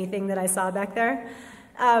tell you anything that I saw back there.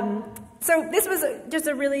 So this was just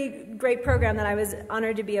a really great program that I was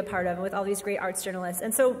honored to be a part of with all these great arts journalists.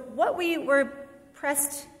 And so what we were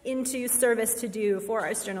pressed into service to do for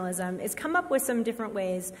arts journalism is come up with some different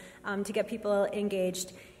ways to get people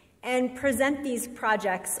engaged and present these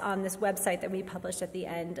projects on this website that we published at the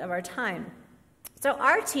end of our time. So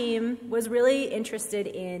our team was really interested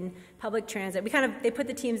in public transit. They put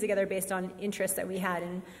the teams together based on interests that we had,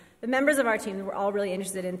 and the members of our team were all really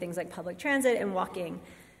interested in things like public transit and walking.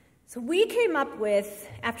 So we came up with,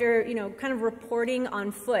 after kind of reporting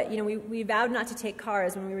on foot, we vowed not to take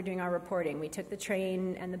cars when we were doing our reporting. We took the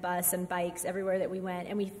train and the bus and bikes everywhere that we went,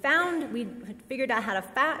 and we figured out how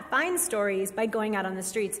to find stories by going out on the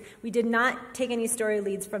streets. We did not take any story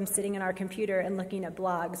leads from sitting in our computer and looking at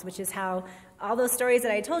blogs, which is how all those stories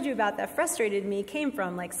that I told you about that frustrated me came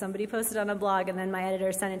from. Like, somebody posted on a blog, and then my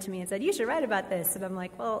editor sent it to me and said, "You should write about this." And I'm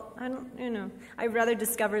like, well, I'd rather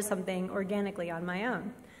discover something organically on my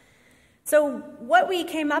own. So what we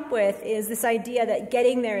came up with is this idea that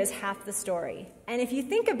getting there is half the story. And if you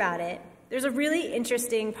think about it, there's a really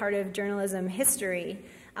interesting part of journalism history.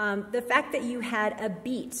 The fact that you had a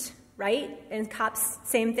beat, right? And cops,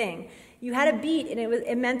 same thing. You had a beat, and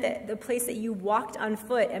it meant that the place that you walked on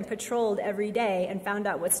foot and patrolled every day and found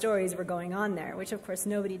out what stories were going on there, which, of course,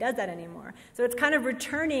 nobody does that anymore. So it's kind of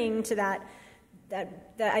returning to the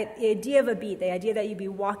idea of a beat, the idea that you'd be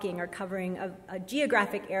walking or covering a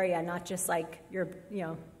geographic area, not just like you're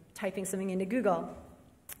typing something into Google.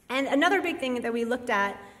 And another big thing that we looked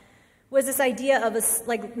at was this idea of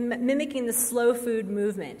mimicking the slow food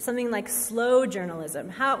movement, something like slow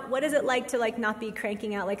journalism. What is it like to not be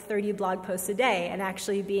cranking out 30 blog posts a day and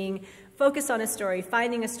actually being focused on a story,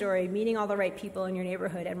 finding a story, meeting all the right people in your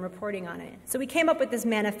neighborhood and reporting on it? So we came up with this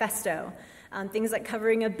manifesto. Things like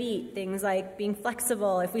covering a beat, things like being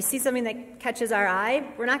flexible. If we see something that catches our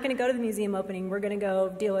eye, we're not going to go to the museum opening. We're going to go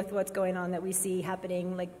deal with what's going on that we see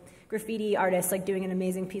happening, like graffiti artists doing an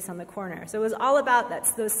amazing piece on the corner. So it was all about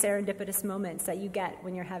those serendipitous moments that you get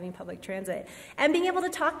when you're having public transit. And being able to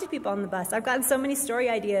talk to people on the bus. I've gotten so many story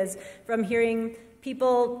ideas from hearing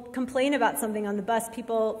people complain about something on the bus,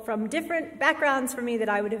 people from different backgrounds from me that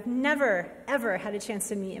I would have never, ever had a chance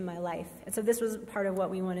to meet in my life. And so this was part of what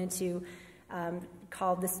we wanted to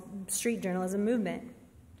call this street journalism movement.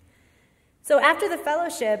 So after the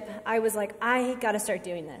fellowship, I was like, I got to start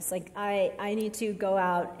doing this. I need to go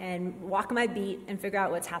out and walk my beat and figure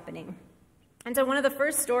out what's happening. And so one of the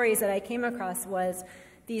first stories that I came across was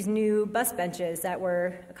these new bus benches that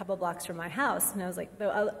were a couple blocks from my house. And I was like, the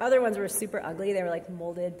other ones were super ugly. They were like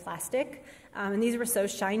molded plastic. And these were so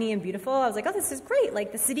shiny and beautiful. I was like, oh, this is great.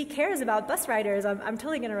 The city cares about bus riders. I'm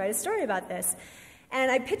totally going to write a story about this. And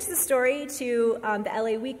I pitched the story to the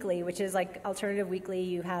LA Weekly, which is alternative weekly.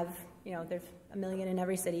 You have, there's a million in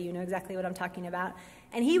every city. You know exactly what I'm talking about.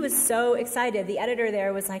 And he was so excited. The editor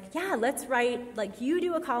there was like, yeah, let's write, you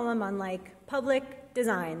do a column on public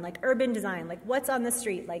design, urban design, what's on the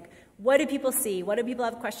street, what do people see, what do people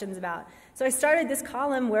have questions about. So I started this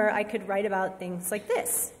column where I could write about things like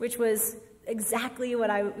this, which was exactly what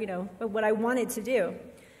I wanted to do.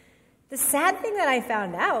 The sad thing that I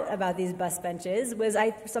found out about these bus benches was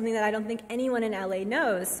something that I don't think anyone in LA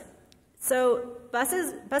knows. So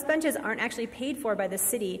bus benches aren't actually paid for by the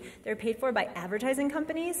city. They're paid for by advertising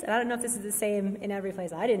companies. And I don't know if this is the same in every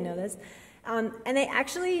place. I didn't know this. And they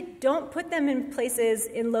actually don't put them in places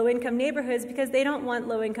in low-income neighborhoods because they don't want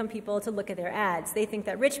low-income people to look at their ads. They think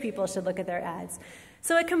that rich people should look at their ads.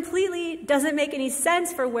 So it completely doesn't make any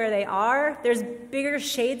sense for where they are. There's bigger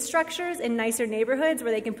shade structures in nicer neighborhoods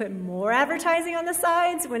where they can put more advertising on the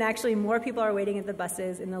sides when actually more people are waiting at the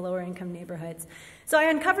buses in the lower-income neighborhoods. So I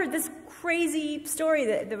uncovered this crazy story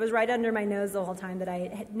that was right under my nose the whole time that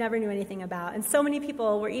I never knew anything about. And so many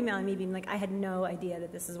people were emailing me being like, I had no idea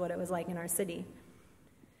that this is what it was like in our city.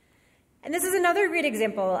 And this is another great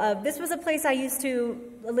example of, this was a place I used to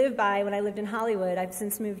live by when I lived in Hollywood. I've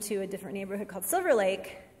since moved to a different neighborhood called Silver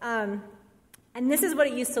Lake. And this is what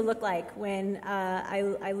it used to look like when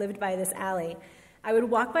I lived by this alley. I would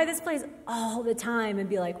walk by this place all the time and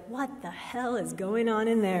be like, what the hell is going on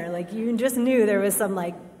in there? Like, you just knew there was some,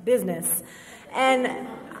 like, business. And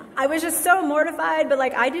I was just so mortified, but,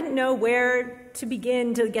 like, I didn't know where to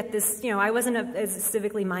begin to get this, I wasn't as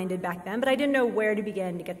civically minded back then, but I didn't know where to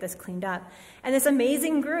begin to get this cleaned up. And this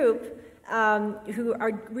amazing group who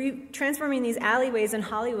are transforming these alleyways in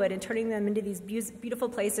Hollywood and turning them into these beautiful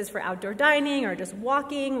places for outdoor dining or just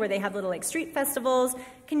walking, where they have little, like, street festivals.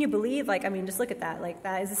 Can you believe, like, I mean, just look at that. Like,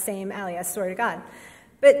 that is the same alley, I swear to God.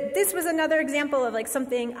 But this was another example of, like,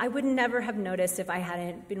 something I would never have noticed if I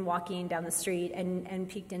hadn't been walking down the street and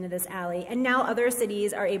peeked into this alley. And now other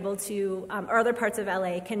cities are able to, or other parts of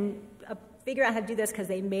LA can figure out how to do this because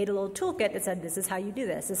they made a little toolkit that said, this is how you do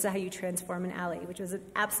this. This is how you transform an alley, which was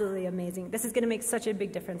absolutely amazing. This is going to make such a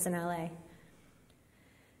big difference in LA.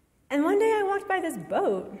 And one day I walked by this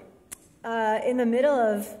boat in the middle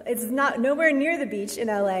of, it's nowhere near the beach in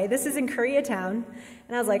LA. This is in Koreatown.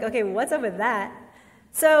 And I was like, okay, what's up with that?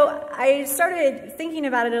 So I started thinking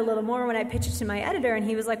about it a little more when I pitched it to my editor, and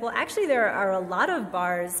he was like, well, actually there are a lot of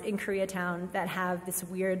bars in Koreatown that have this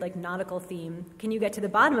weird, like, nautical theme. Can you get to the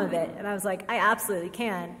bottom of it? And I was like, I absolutely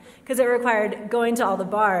can, because it required going to all the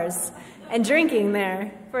bars and drinking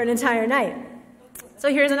there for an entire night. So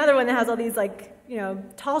here's another one that has all these, like,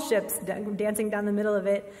 tall ships dancing down the middle of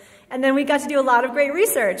it. And then we got to do a lot of great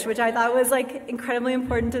research, which I thought was, like, incredibly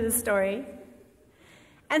important to the story.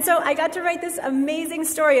 And so I got to write this amazing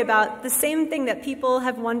story about the same thing that people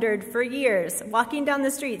have wondered for years. Walking down the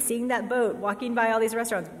street, seeing that boat, walking by all these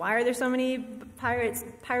restaurants. Why are there so many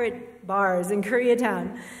pirate bars in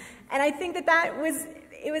Koreatown? And I think it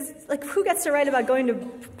was like, who gets to write about going to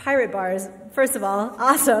pirate bars? First of all,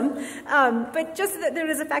 awesome. But just that there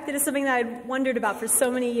was the fact that it's something that I'd wondered about for so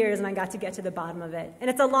many years, and I got to get to the bottom of it. And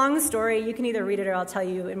it's a long story. You can either read it or I'll tell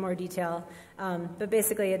you in more detail. But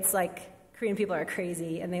basically it's like, Korean people are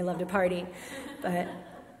crazy, and they love to party,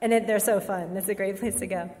 they're so fun. It's a great place to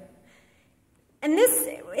go. And this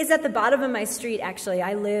is at the bottom of my street, actually.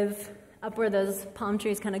 I live up where those palm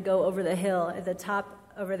trees kind of go over the hill at the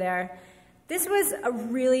top over there. This was a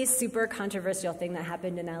really super controversial thing that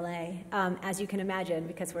happened in LA, as you can imagine,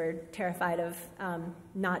 because we're terrified of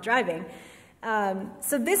not driving.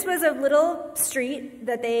 So this was a little street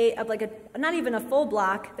that they, not even a full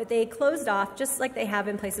block, that they closed off, just like they have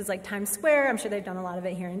in places like Times Square. I'm sure they've done a lot of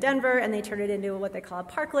it here in Denver, and they turned it into what they call a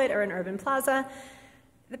parklet or an urban plaza.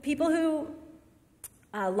 The people who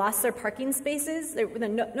lost their parking spaces,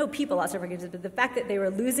 no people lost their parking spaces, but the fact that they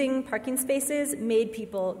were losing parking spaces made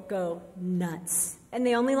people go nuts. And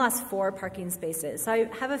they only lost 4 parking spaces. So I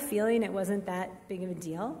have a feeling it wasn't that big of a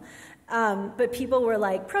deal. But people were,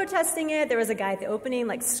 like, protesting it. There was a guy at the opening,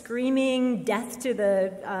 like, screaming death to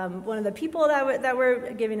the one of the people that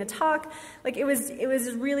were giving a talk. Like, it was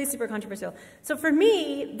really super controversial. So for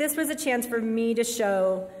me, this was a chance for me to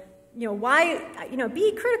show, why,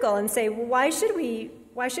 be critical and say, well, why should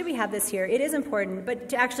we have this here? It is important, but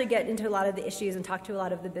to actually get into a lot of the issues and talk to a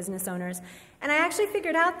lot of the business owners. And I actually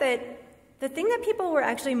figured out that the thing that people were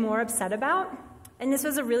actually more upset about, and this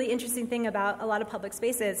was a really interesting thing about a lot of public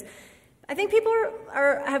spaces, I think people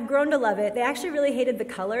have grown to love it. They actually really hated the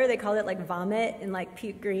color. They called it, like, vomit and, like,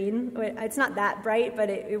 puke green. It's not that bright, but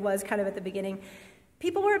it was kind of at the beginning.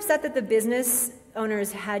 People were upset that the business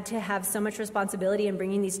owners had to have so much responsibility in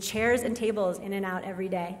bringing these chairs and tables in and out every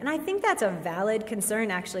day. And I think that's a valid concern,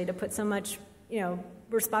 actually, to put so much,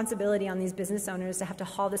 responsibility on these business owners to have to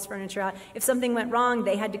haul this furniture out. If something went wrong,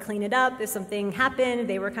 they had to clean it up. If something happened,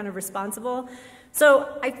 they were kind of responsible.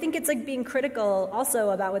 So I think it's, like, being critical also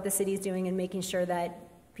about what the city's doing and making sure that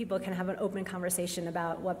people can have an open conversation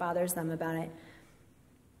about what bothers them about it.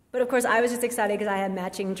 But of course, I was just excited because I had a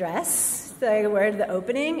matching dress that I could wear to the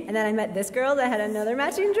opening, and then I met this girl that had another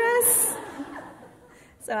matching dress.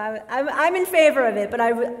 So I'm in favor of it, but I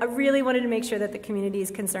really wanted to make sure that the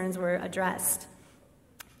community's concerns were addressed.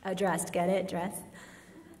 Addressed, get it? Dress.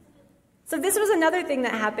 So this was another thing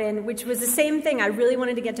that happened, which was the same thing. I really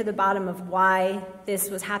wanted to get to the bottom of why this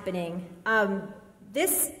was happening.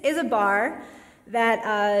 This is a bar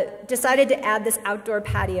that decided to add this outdoor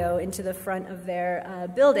patio into the front of their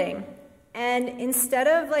building. And instead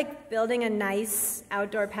of like building a nice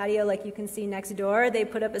outdoor patio like you can see next door, they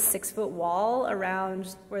put up a 6-foot wall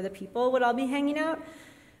around where the people would all be hanging out,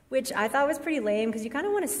 which I thought was pretty lame because you kind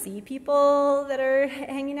of want to see people that are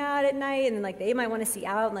hanging out at night, and like they might want to see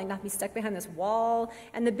out and like not be stuck behind this wall.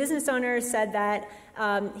 And the business owner said that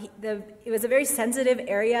it was a very sensitive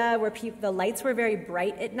area where the lights were very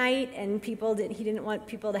bright at night, and he didn't want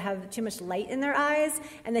people to have too much light in their eyes,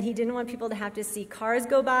 and that he didn't want people to have to see cars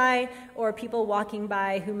go by or people walking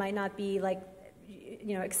by who might not be like,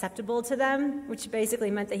 acceptable to them, which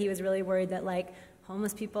basically meant that he was really worried that like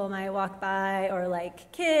homeless people might walk by, or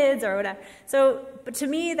like kids or whatever. So, but to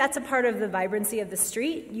me, that's a part of the vibrancy of the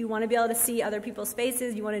street. You want to be able to see other people's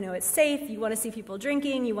faces. You want to know it's safe. You want to see people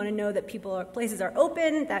drinking. You want to know that places are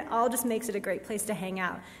open. That all just makes it a great place to hang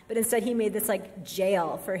out. But instead, he made this like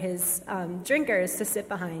jail for his drinkers to sit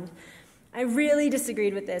behind. I really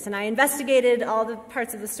disagreed with this, and I investigated all the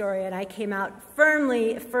parts of the story, and I came out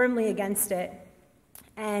firmly against it.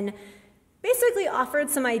 And basically offered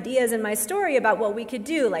some ideas in my story about what we could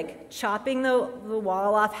do, like chopping the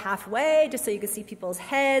wall off halfway just so you could see people's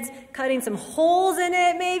heads, cutting some holes in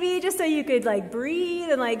it maybe just so you could like breathe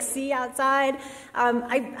and like see outside.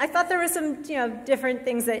 I thought there were some different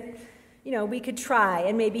things that we could try,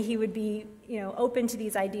 and maybe he would be open to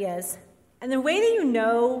these ideas. And the way that you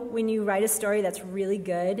know when you write a story that's really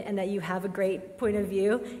good and that you have a great point of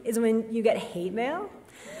view is when you get hate mail.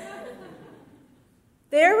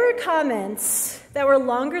 There were comments that were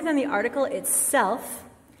longer than the article itself,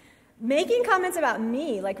 making comments about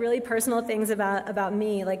me, like really personal things about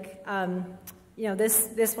me. Like,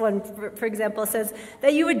 this one, for example, says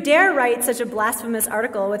that you would dare write such a blasphemous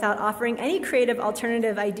article without offering any creative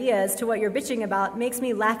alternative ideas to what you're bitching about makes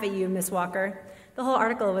me laugh at you, Miss Walker. The whole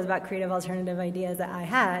article was about creative alternative ideas that I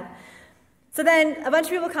had. So then a bunch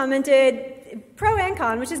of people commented pro and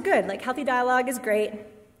con, which is good. Like, healthy dialogue is great.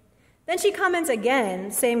 Then she comments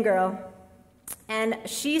again, same girl, and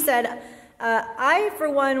she said, I, for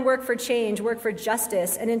one, work for change, work for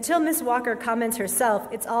justice, and until Miss Walker comments herself,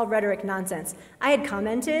 it's all rhetoric nonsense. I had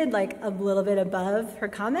commented, like, a little bit above her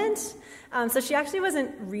comment, so she actually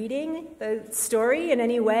wasn't reading the story in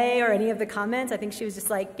any way or any of the comments. I think she was just,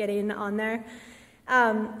 like, getting on there.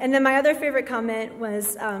 And then my other favorite comment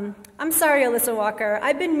was, I'm sorry, Alissa Walker,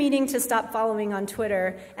 I've been meaning to stop following on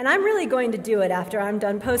Twitter, and I'm really going to do it after I'm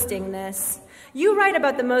done posting this. You write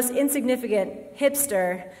about the most insignificant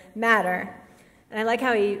hipster matter. And I like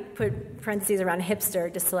how he put parentheses around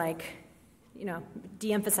hipster just to like,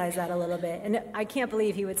 de-emphasize that a little bit. And I can't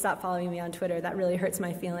believe he would stop following me on Twitter. That really hurts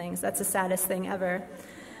my feelings. That's the saddest thing ever.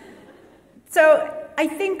 So I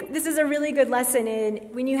think this is a really good lesson in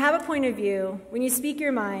when you have a point of view, when you speak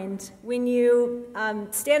your mind, when you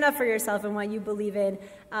stand up for yourself and what you believe in,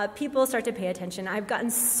 people start to pay attention. I've gotten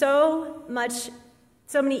so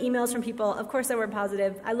many emails from people, of course, that were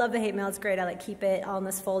positive. I love the hate mail. It's great. I keep it all in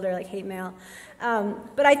this folder, like hate mail.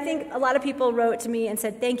 But I think a lot of people wrote to me and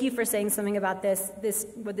said, thank you for saying something about this.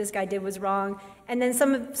 What this guy did was wrong. And then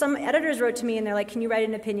some editors wrote to me and they're like, can you write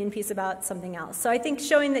an opinion piece about something else? So I think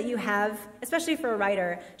showing that you have, especially for a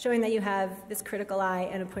writer, showing that you have this critical eye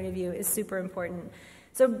and a point of view is super important.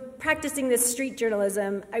 So practicing this street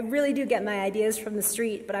journalism, I really do get my ideas from the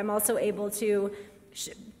street, but I'm also able to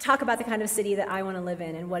talk about the kind of city that I want to live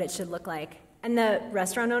in and what it should look like. And the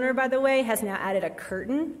restaurant owner, by the way, has now added a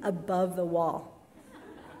curtain above the wall.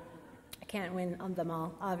 I can't win on them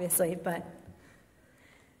all, obviously, but...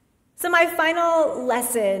 So my final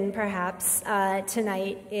lesson, perhaps,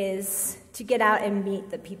 tonight is to get out and meet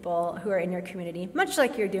the people who are in your community, much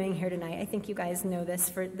like you're doing here tonight. I think you guys know this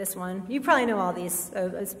for this one. You probably know all these,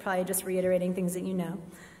 so it's probably just reiterating things that you know.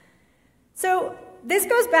 So this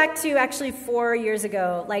goes back to actually 4 years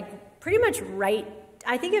ago, like pretty much right,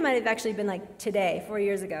 I think it might have actually been like today, 4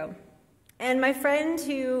 years ago. And my friend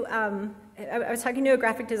who, I was talking to a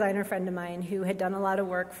graphic designer friend of mine who had done a lot of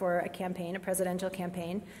work for a campaign, a presidential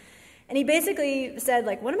campaign. And he basically said,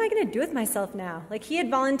 like, what am I going to do with myself now? Like, he had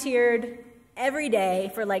volunteered every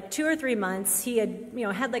day for like 2 or 3 months. He had,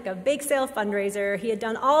 had like a bake sale fundraiser. He had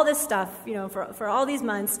done all this stuff, for all these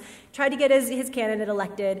months, tried to get his candidate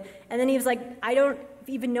elected. And then he was like, I don't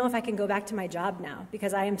even know if I can go back to my job now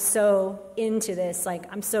because I am so into this.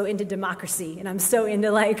 Like, I'm so into democracy and I'm so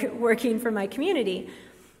into like working for my community.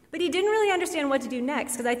 But he didn't really understand what to do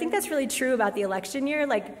next, because I think that's really true about the election year.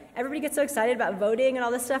 Like, everybody gets so excited about voting and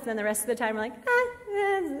all this stuff, and then the rest of the time we're like,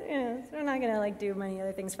 we're not going to like do many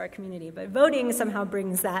other things for our community, but voting somehow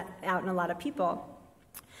brings that out in a lot of people.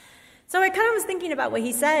 So I kind of was thinking about what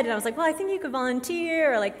he said, and I was like, well, I think you could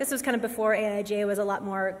volunteer, or like this was kind of before AIGA was a lot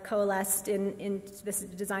more coalesced in this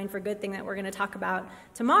Design for Good thing that we're going to talk about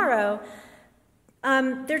tomorrow.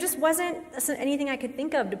 There just wasn't anything I could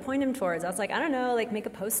think of to point him towards. I was like, I don't know, like make a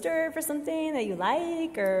poster for something that you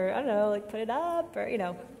like, or I don't know, like put it up, or,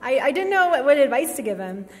 I didn't know what advice to give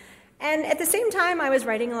him. And at the same time, I was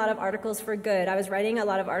writing a lot of articles for good. I was writing a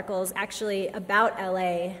lot of articles actually about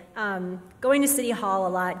LA, going to City Hall a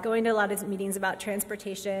lot, going to a lot of meetings about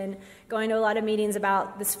transportation, going to a lot of meetings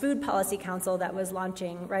about this food policy council that was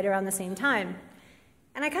launching right around the same time.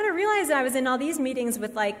 And I kind of realized that I was in all these meetings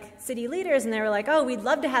with like city leaders, and they were like, oh, we'd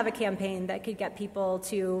love to have a campaign that could get people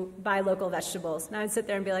to buy local vegetables. And I would sit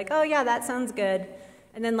there and be like, oh yeah, that sounds good.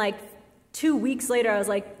 And then like 2 weeks later, I was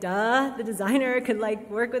like, duh, the designer could like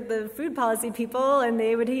work with the food policy people and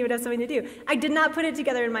he would have something to do. I did not put it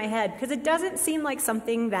together in my head because it doesn't seem like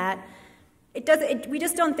something that, we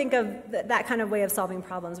just don't think of that kind of way of solving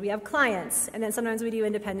problems. We have clients, and then sometimes we do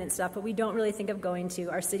independent stuff, but we don't really think of going to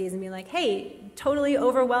our cities and being like, hey, totally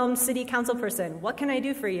overwhelmed city council person, what can I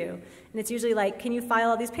do for you? And it's usually like, can you file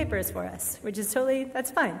all these papers for us? Which is totally,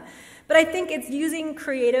 that's fine. But I think it's using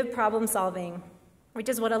creative problem solving, which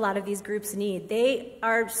is what a lot of these groups need. They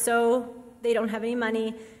don't have any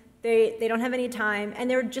money, they don't have any time, and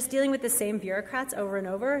they're just dealing with the same bureaucrats over and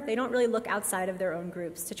over. They don't really look outside of their own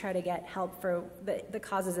groups to try to get help for the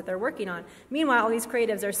causes that they're working on. Meanwhile, all these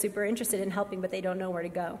creatives are super interested in helping, but they don't know where to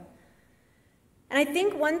go. And I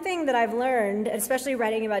think one thing that I've learned, especially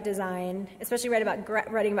writing about design, especially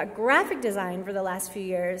writing about graphic design for the last few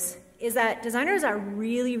years, is that designers are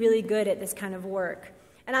really, really good at this kind of work.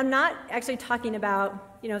 And I'm not actually talking about,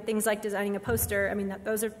 things like designing a poster. I mean,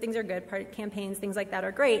 things are good. Campaigns, things like that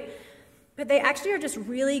are great. But they actually are just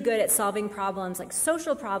really good at solving problems like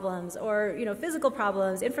social problems or, physical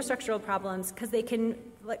problems, infrastructural problems, because they can,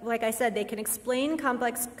 like I said, they can explain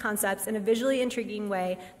complex concepts in a visually intriguing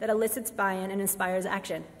way that elicits buy-in and inspires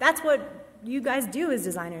action. That's what you guys do as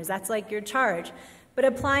designers. That's like your charge. But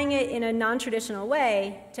applying it in a non-traditional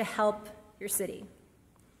way to help your city.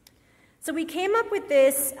 So we came up with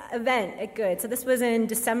this event at Good. So this was in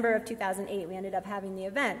December of 2008. We ended up having the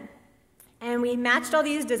event. And we matched all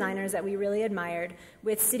these designers that we really admired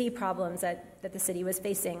with city problems that the city was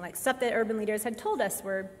facing, like stuff that urban leaders had told us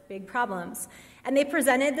were big problems. And they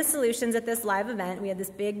presented the solutions at this live event. We had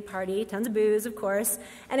this big party, tons of booze, of course.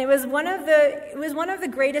 And it was one of the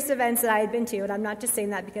greatest events that I had been to. And I'm not just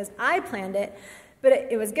saying that because I planned it. But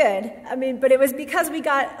it was good. But it was because we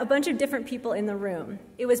got a bunch of different people in the room.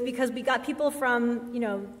 It was because we got people from,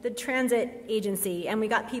 the transit agency, and we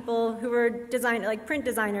got people who were print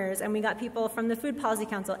designers, and we got people from the Food Policy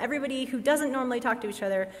Council. Everybody who doesn't normally talk to each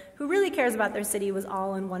other, who really cares about their city, was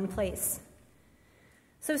all in one place.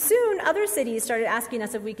 So soon, other cities started asking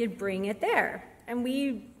us if we could bring it there. And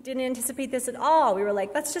we didn't anticipate this at all. We were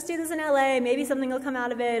like, let's just do this in LA. Maybe something will come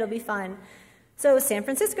out of it. It'll be fun. So San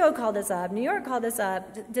Francisco called us up, New York called us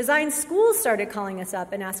up, design schools started calling us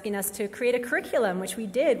up and asking us to create a curriculum, which we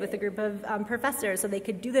did with a group of professors so they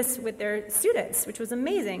could do this with their students, which was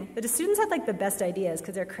amazing. But the students had like the best ideas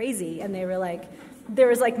because they're crazy, and they were like, there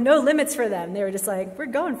was like no limits for them. They were just like, we're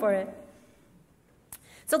going for it.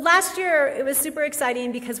 So last year, it was super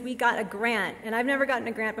exciting because we got a grant, and I've never gotten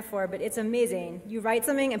a grant before, but it's amazing. You write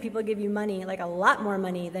something and people give you money, like a lot more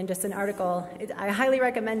money than just an article. I highly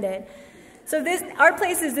recommend it. So Our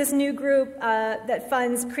Place is this new group that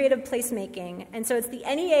funds creative placemaking. And so it's the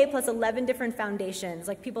NEA plus 11 different foundations,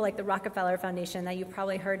 like people like the Rockefeller Foundation that you've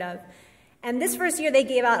probably heard of. And this first year, they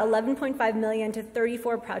gave out $11.5 million to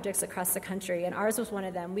 34 projects across the country, and ours was one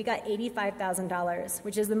of them. We got $85,000,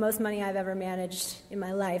 which is the most money I've ever managed in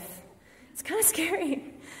my life. It's kind of scary.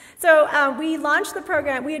 So we launched the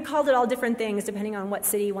program. We had called it all different things depending on what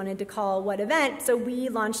city wanted to call what event. So we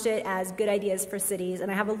launched it as Good Ideas for Cities.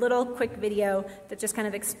 And I have a little quick video that just kind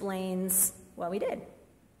of explains what we did.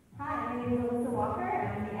 Hi, my name is Alissa Walker, and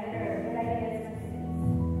I'm the editor of Good Ideas for Cities.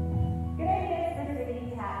 Good Ideas for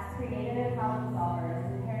Cities taps creative problem solvers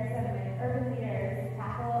and pairs them with urban leaders to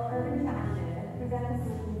tackle urban challenges and present the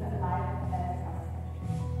solutions at live events across the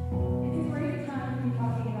country. It's a great time to be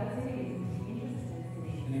talking about cities and to be interested in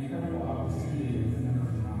cities. An incredible opportunity within the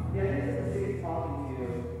personality. The idea is the city's talking to you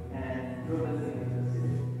and you're listening to the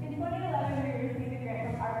city. In 2011, we received a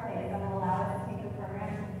grant from Our Place that will allow us to take the program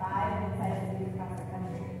to 5 mid-sized cities across the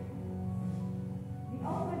country. The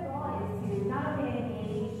ultimate goal is to not only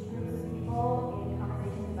engage groups of people in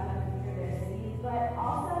conversations about the future of their cities, but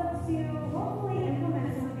also to hopefully implement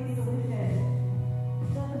some of these solutions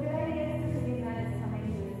so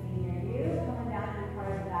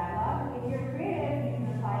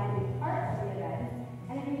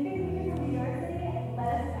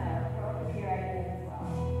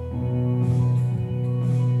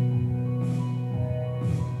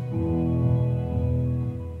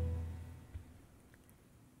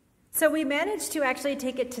So we managed to actually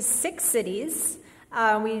take it to 6 cities.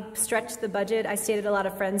 We stretched the budget. I stayed at a lot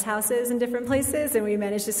of friends' houses in different places, and we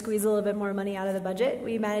managed to squeeze a little bit more money out of the budget.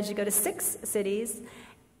 We managed to go to 6 cities,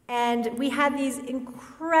 and we had these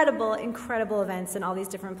incredible, incredible events in all these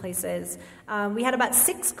different places. We had about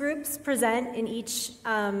 6 groups present in each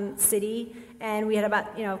city, and we had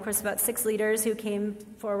about, of course, about 6 leaders who came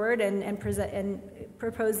forward and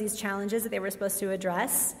proposed these challenges that they were supposed to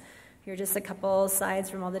address. Here are just a couple slides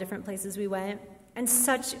from all the different places we went. And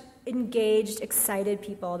such engaged, excited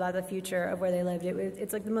people about the future of where they lived.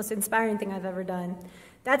 It's like the most inspiring thing I've ever done.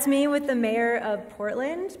 That's me with the mayor of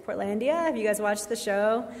Portland, Portlandia. Have you guys watched the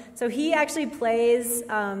show? So he actually plays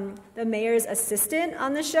the mayor's assistant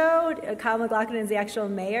on the show. Kyle MacLachlan is the actual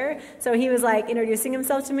mayor. So he was like introducing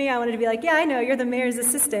himself to me. I wanted to be like, yeah, I know, you're the mayor's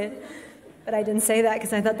assistant. But I didn't say that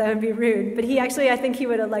because I thought that would be rude. But I think he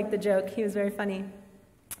would have liked the joke. He was very funny.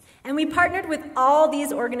 And we partnered with all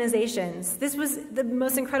these organizations. This was the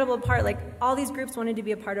most incredible part. Like, all these groups wanted to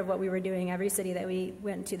be a part of what we were doing. Every city that we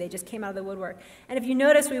went to, they just came out of the woodwork. And if you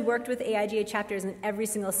notice, we worked with AIGA chapters in every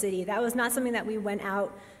single city. That was not something that we went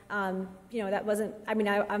out, that wasn't, I'm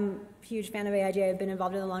a huge fan of AIGA. I've been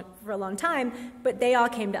involved for a long time. But they all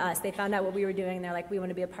came to us. They found out what we were doing, and they're like, we want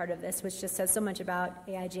to be a part of this, which just says so much about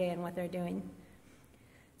AIGA and what they're doing.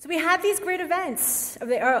 So we had these great events.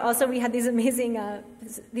 Also, we had these amazing,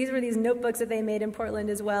 these were these notebooks that they made in Portland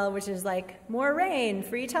as well, which is like, more rain,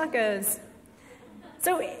 free tacos.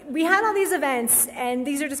 So we had all these events, and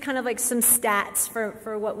these are just kind of like some stats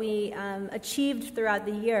for what we achieved throughout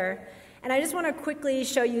the year. And I just want to quickly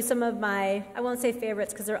show you some of my, I won't say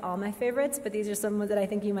favorites because they're all my favorites, but these are some that I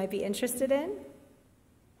think you might be interested in.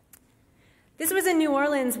 This was in New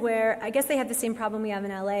Orleans, where I guess they have the same problem we have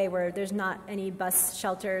in LA, where there's not any bus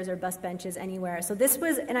shelters or bus benches anywhere. So this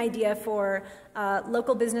was an idea for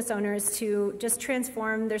local business owners to just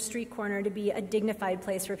transform their street corner to be a dignified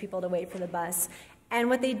place for people to wait for the bus. And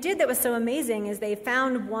what they did that was so amazing is they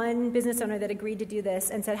found one business owner that agreed to do this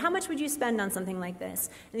and said, how much would you spend on something like this?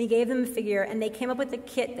 And he gave them a figure, and they came up with a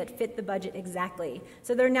kit that fit the budget exactly.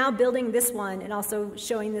 So they're now building this one and also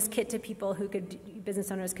showing this kit to people who business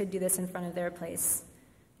owners could do this in front of their place.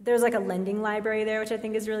 There's like a lending library there, which I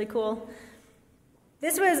think is really cool.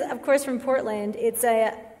 This was, of course, from Portland. It's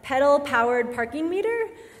a pedal-powered parking meter.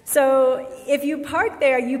 So if you park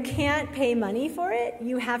there, you can't pay money for it.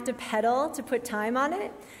 You have to pedal to put time on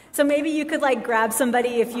it. So maybe you could like grab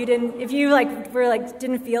somebody if you didn't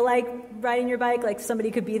feel like riding your bike, like somebody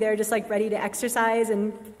could be there just like ready to exercise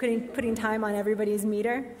and putting time on everybody's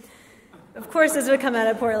meter. Of course, this would come out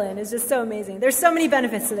of Portland. It's just so amazing. There's so many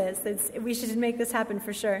benefits to this. We should make this happen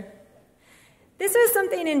for sure. This was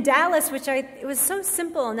something in Dallas, it was so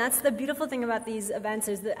simple, and that's the beautiful thing about these events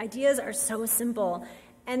is the ideas are so simple.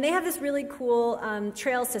 And they have this really cool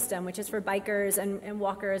trail system, which is for bikers and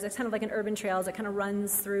walkers. It's kind of like an urban trails that kind of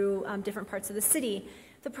runs through different parts of the city.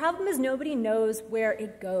 The problem is nobody knows where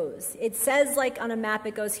it goes. It says like on a map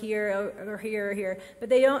it goes here or here or here, but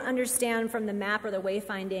they don't understand from the map or the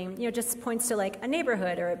wayfinding. It just points to like a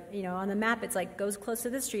neighborhood or on the map it's like goes close to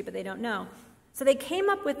this street, but they don't know. So they came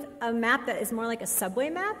up with a map that is more like a subway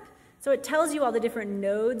map. So it tells you all the different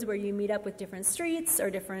nodes where you meet up with different streets or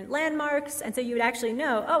different landmarks, and so you would actually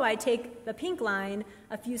know, oh, I take the pink line,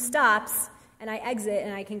 a few stops, and I exit,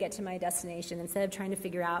 and I can get to my destination instead of trying to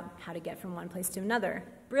figure out how to get from one place to another.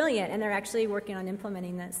 Brilliant, and they're actually working on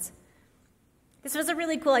implementing this. This was a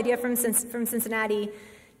really cool idea from Cincinnati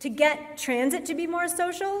to get transit to be more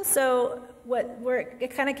social. So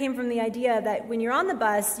it kind of came from the idea that when you're on the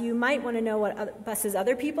bus, you might want to know what buses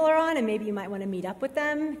other people are on, and maybe you might want to meet up with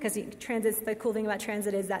them, because the cool thing about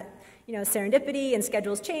transit is that serendipity and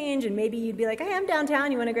schedules change, and maybe you'd be like, hey, I'm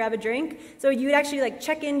downtown, you want to grab a drink? So you'd actually like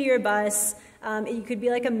check into your bus. You could be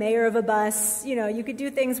like a mayor of a bus. You could do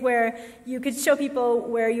things where you could show people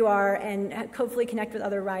where you are and hopefully connect with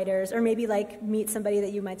other riders, or maybe like meet somebody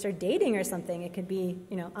that you might start dating or something. It could be,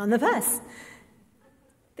 on the bus.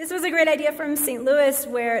 This was a great idea from St. Louis,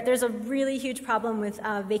 where there's a really huge problem with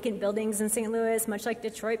vacant buildings in St. Louis, much like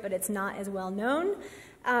Detroit, but it's not as well known.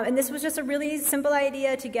 And this was just a really simple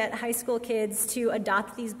idea to get high school kids to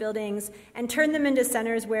adopt these buildings and turn them into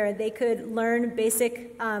centers where they could learn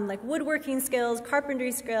basic like woodworking skills,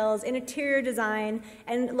 carpentry skills, interior design,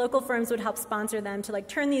 and local firms would help sponsor them to like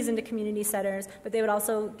turn these into community centers, but they would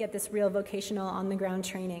also get this real vocational on-the-ground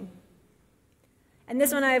training. And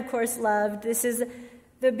this one I, of course, loved.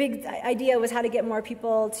 The big idea was how to get more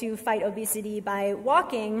people to fight obesity by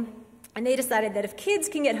walking. And they decided that if kids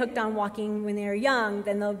can get hooked on walking when they're young,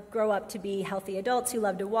 then they'll grow up to be healthy adults who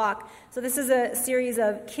love to walk. So this is a series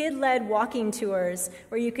of kid-led walking tours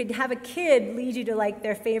where you could have a kid lead you to like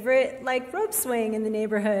their favorite like rope swing in the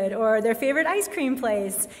neighborhood or their favorite ice cream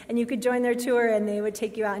place, and you could join their tour and they would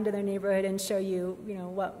take you out into their neighborhood and show you,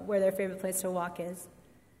 where their favorite place to walk is.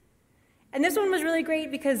 And this one was really great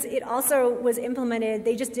because it also was implemented.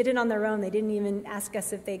 They just did it on their own. They didn't even ask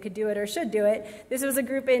us if they could do it or should do it. This was a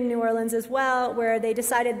group in New Orleans as well where they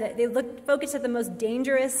decided that they focused at the most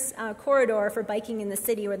dangerous corridor for biking in the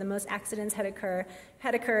city where the most accidents had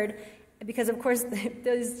occurred. Because, of course,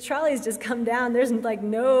 those trolleys just come down. There's like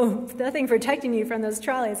nothing protecting you from those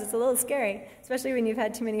trolleys. It's a little scary, especially when you've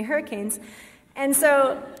had too many hurricanes. And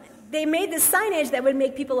so they made this signage that would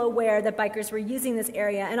make people aware that bikers were using this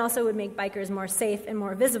area and also would make bikers more safe and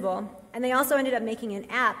more visible. And they also ended up making an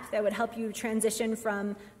app that would help you transition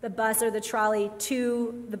from the bus or the trolley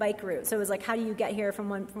to the bike route. So it was like, how do you get here from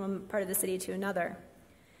one part of the city to another?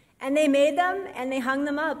 And they made them, and they hung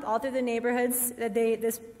them up all through the neighborhoods that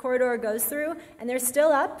this corridor goes through, and they're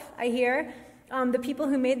still up, I hear. The people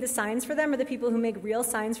who made the signs for them are the people who make real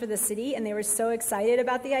signs for the city, and they were so excited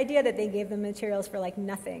about the idea that they gave them materials for like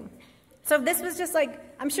nothing. So this was just like,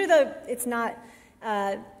 I'm sure that it's not,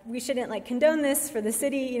 we shouldn't like condone this for the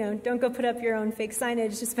city, don't go put up your own fake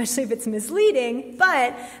signage, especially if it's misleading,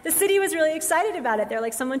 but the city was really excited about it. They're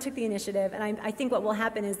like, someone took the initiative, and I think what will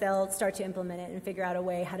happen is they'll start to implement it and figure out a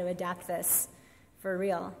way how to adapt this for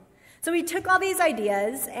real. So we took all these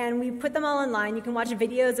ideas and we put them all online. You can watch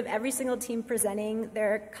videos of every single team presenting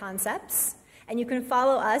their concepts. And you can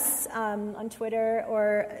follow us on Twitter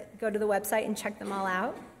or go to the website and check them all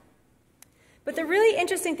out. But the really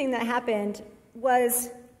interesting thing that happened was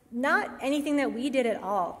not anything that we did at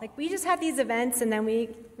all. Like, we just have these events and then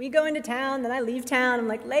we go into town, then I leave town, I'm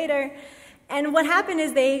like, later. And what happened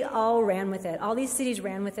is they all ran with it. All these cities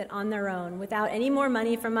ran with it on their own, without any more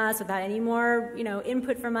money from us, without any more,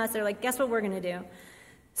 input from us. They're like, guess what we're going to do?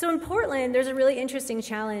 So in Portland, there's a really interesting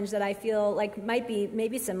challenge that I feel like might be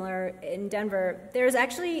maybe similar in Denver. There's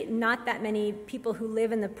actually not that many people who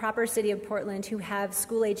live in the proper city of Portland who have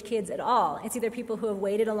school-age kids at all. It's either people who have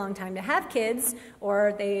waited a long time to have kids,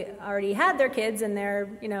 or they already had their kids and they're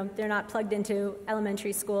not plugged into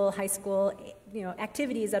elementary school, high school,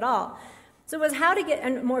 activities at all. So it was how to get,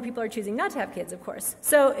 and more people are choosing not to have kids, of course.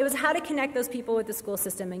 So it was how to connect those people with the school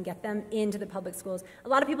system and get them into the public schools. A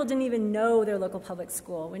lot of people didn't even know their local public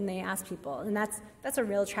school when they asked people, and that's a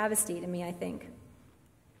real travesty to me, I think.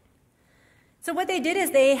 So what they did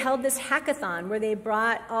is they held this hackathon where they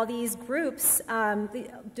brought all these groups,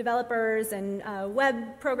 developers and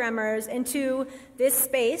web programmers, into this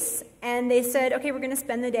space, and they said, okay, we're going to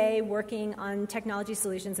spend the day working on technology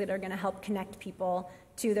solutions that are going to help connect people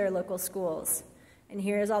to their local schools. And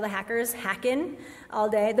here's all the hackers hacking all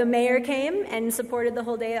day. The mayor came and supported the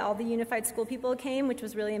whole day. All the unified school people came, which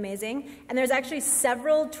was really amazing. And there's actually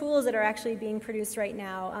several tools that are actually being produced right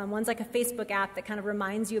now. One's like a Facebook app that kind of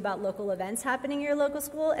reminds you about local events happening in your local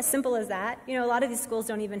school, as simple as that. A lot of these schools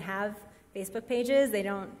don't even have Facebook pages. They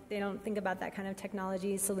don't think about that kind of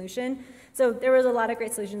technology solution. So there was a lot of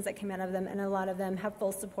great solutions that came out of them, and a lot of them have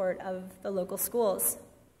full support of the local schools.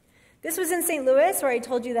 This was in St. Louis, where I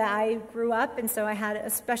told you that I grew up, and so I had a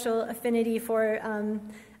special affinity for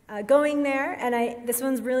going there. And this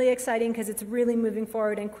one's really exciting because it's really moving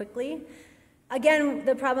forward and quickly. Again,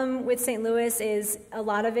 the problem with St. Louis is a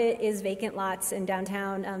lot of it is vacant lots in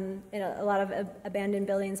downtown, a lot of abandoned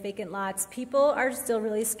buildings, vacant lots. People are still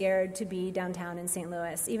really scared to be downtown in St.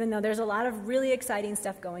 Louis, even though there's a lot of really exciting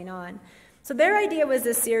stuff going on. So their idea was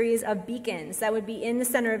this series of beacons that would be in the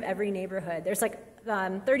center of every neighborhood. There's like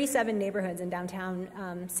 37 neighborhoods in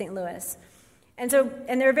downtown St. Louis. And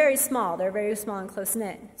they're very small. They're very small and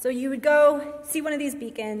close-knit. So you would go see one of these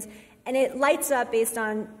beacons, and it lights up based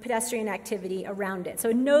on pedestrian activity around it. So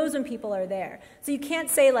it knows when people are there. So you can't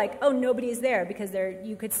say like, oh, nobody's there, because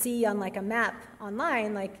you could see on like a map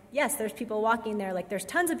online, like, yes, there's people walking there. Like, there's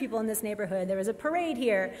tons of people in this neighborhood. There was a parade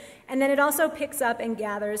here. And then it also picks up and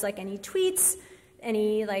gathers like any tweets,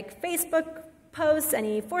 any like Facebook posts,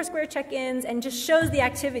 any Foursquare check-ins, and just shows the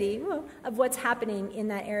activity of what's happening in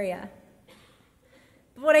that area.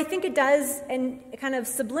 But what I think it does, and kind of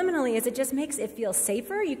subliminally, is it just makes it feel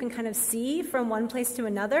safer. You can kind of see from one place to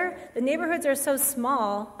another. The neighborhoods are so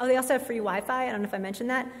small. Oh, they also have free Wi-Fi. I don't know if I mentioned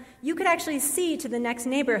that. You could actually see to the next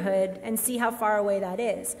neighborhood and see how far away that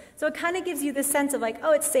is. So it kind of gives you the sense of like,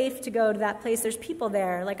 oh, it's safe to go to that place. There's people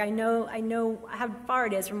there. Like, I know how far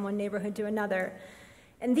it is from one neighborhood to another.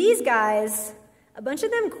 And these guys, a bunch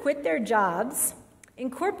of them quit their jobs,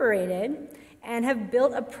 incorporated, and have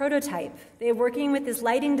built a prototype. They're working with this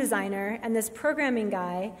lighting designer and this programming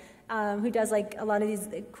guy who does like a lot of these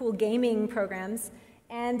cool gaming programs.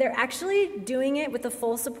 And they're actually doing it with the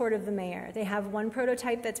full support of the mayor. They have one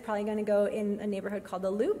prototype that's probably going to go in a neighborhood called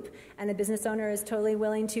The Loop, and the business owner is totally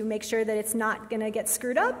willing to make sure that it's not going to get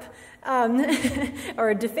screwed up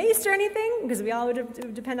or defaced or anything, because we all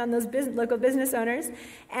would depend on those local business owners.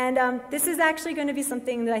 And this is actually going to be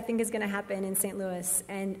something that I think is going to happen in St. Louis.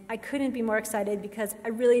 And I couldn't be more excited because I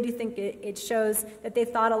really do think it shows that they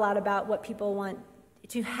thought a lot about what people want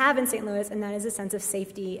to have in St. Louis, and that is a sense of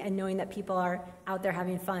safety and knowing that people are out there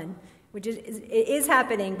having fun, which is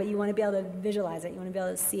happening, but you want to be able to visualize it. You want to be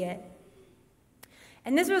able to see it.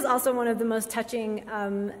 And this was also one of the most touching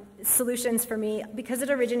solutions for me because it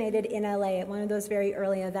originated in LA at one of those very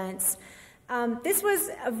early events. This was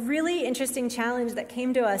a really interesting challenge that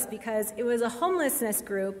came to us because it was a homelessness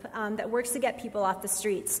group that works to get people off the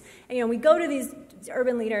streets. And, we go to these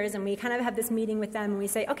urban leaders and we kind of have this meeting with them and we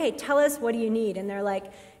say, okay, tell us, what do you need? And they're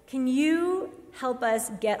like, can you help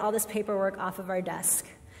us get all this paperwork off of our desk?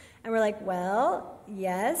 And we're like, well,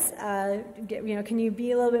 yes. Can you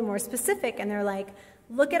be a little bit more specific? And they're like,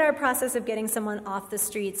 look at our process of getting someone off the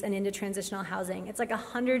streets and into transitional housing. It's like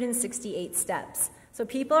 168 steps. So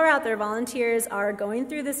people are out there, volunteers are going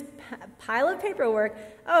through this pile of paperwork.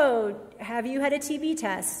 Oh, have you had a TB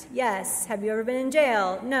test? Yes. Have you ever been in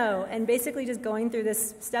jail? No. And basically just going through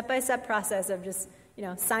this step-by-step process of just,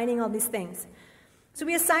 signing all these things. So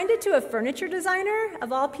we assigned it to a furniture designer,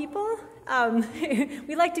 of all people.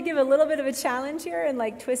 We like to give a little bit of a challenge here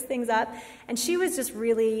and twist things up. And she was just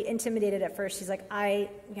really intimidated at first. She's like, I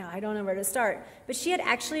don't know where to start. But she had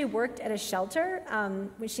actually worked at a shelter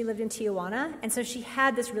when she lived in Tijuana. And so she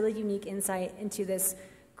had this really unique insight into this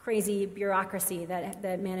crazy bureaucracy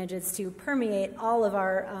that manages to permeate all of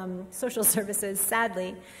our social services,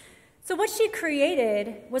 sadly. So what she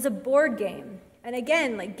created was a board game. And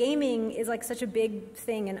again, gaming is such a big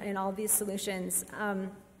thing in all these solutions.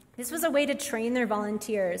 This was a way to train their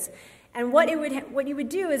volunteers. And what you would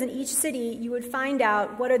do is in each city, you would find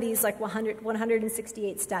out what are these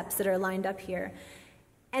 168 steps that are lined up here.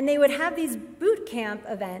 And they would have these boot camp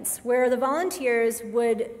events where the volunteers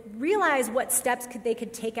would realize what steps they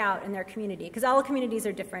could take out in their community. Because all communities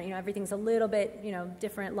are different. Everything's a little bit,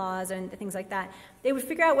 different laws and things like that. They would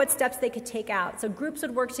figure out what steps they could take out. So groups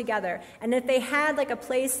would work together. And if they had a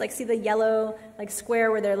place, see the yellow square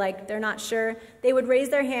where they're not sure, they would raise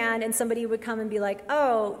their hand and somebody would come and be like,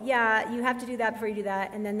 oh, yeah, you have to do that before you do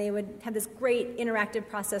that. And then they would have this great interactive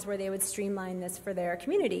process where they would streamline this for their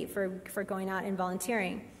community, for going out and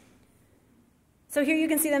volunteering. So here you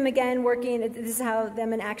can see them again working. This is how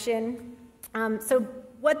them in action. So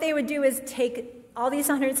what they would do is take all these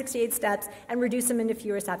 168 steps and reduce them into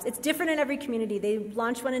fewer steps. It's different in every community. They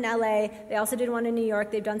launched one in LA. They also did one in New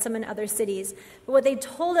York. They've done some in other cities. But what they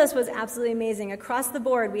told us was absolutely amazing. Across the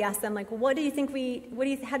board, we asked them, how much do you think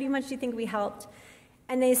we helped?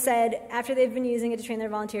 And they said, after they've been using it to train their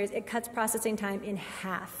volunteers, it cuts processing time in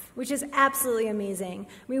half, which is absolutely amazing.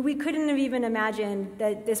 We couldn't have even imagined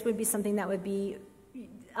that this would be something that would be,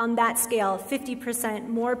 on that scale, 50%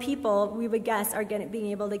 more people, we would guess, are being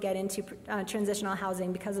able to get into transitional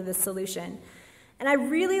housing because of this solution. And I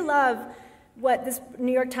really love what this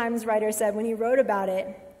New York Times writer said when he wrote about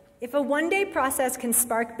it. If a one-day process can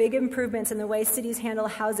spark big improvements in the way cities handle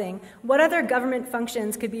housing, what other government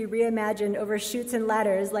functions could be reimagined over chutes and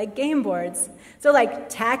ladders like game boards? So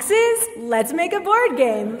taxes, let's make a board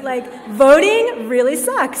game. Voting really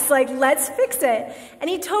sucks. Let's fix it. And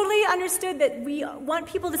he totally understood that we want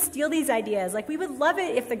people to steal these ideas. We would love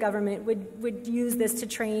it if the government would use this to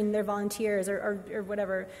train their volunteers or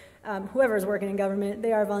whatever, whoever's working in government.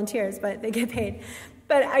 They are volunteers, but they get paid.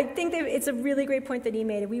 But I think that it's a really great point that he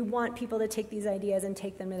made. We want people to take these ideas and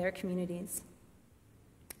take them to their communities.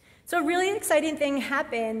 So a really exciting thing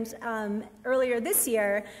happened earlier this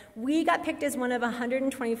year. We got picked as one of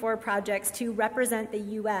 124 projects to represent the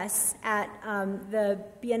U.S. at the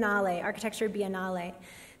Biennale, Architecture Biennale.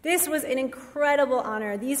 This was an incredible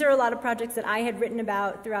honor. These are a lot of projects that I had written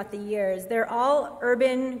about throughout the years. They're all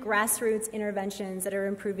urban grassroots interventions that are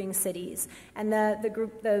improving cities. And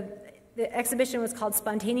the exhibition was called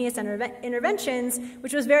Spontaneous Interventions,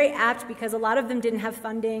 which was very apt because a lot of them didn't have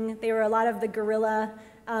funding. They were a lot of the guerrilla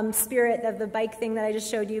spirit of the bike thing that I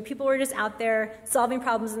just showed you. People were just out there solving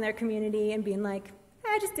problems in their community and being like,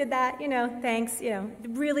 I just did that, thanks,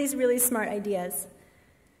 really, really smart ideas.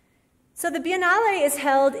 So the Biennale is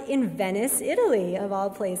held in Venice, Italy, of all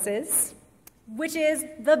places, which is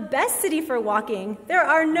the best city for walking. There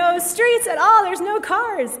are no streets at all. There's no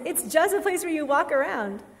cars. It's just a place where you walk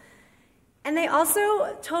around. And they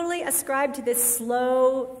also totally ascribed to this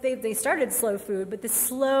slow, they started slow food, but this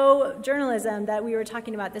slow journalism that we were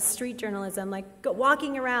talking about, this street journalism, like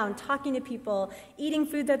walking around, talking to people, eating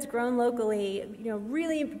food that's grown locally,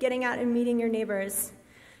 really getting out and meeting your neighbors.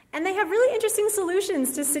 And they have really interesting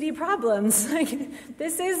solutions to city problems.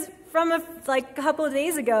 This is from a couple of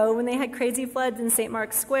days ago when they had crazy floods in St.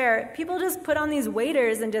 Mark's Square. People just put on these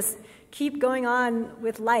waders and just keep going on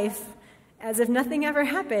with life as if nothing ever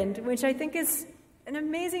happened, which I think is an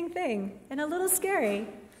amazing thing and a little scary,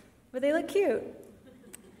 but they look cute.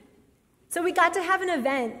 So we got to have an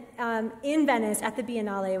event in Venice at the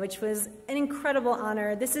Biennale, which was an incredible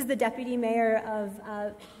honor. This is the deputy mayor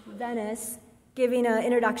of Venice giving an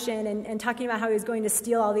introduction and talking about how he was going to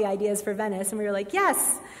steal all the ideas for Venice, and we were like,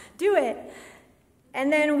 yes, do it.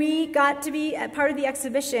 And then we got to be a part of the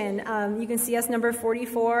exhibition. You can see us number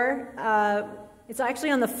 44. It's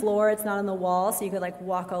actually on the floor, it's not on the wall, so you could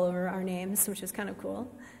walk all over our names, which is kind of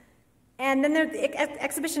cool. And then the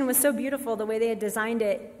exhibition was so beautiful, the way they had designed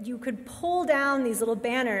it. You could pull down these little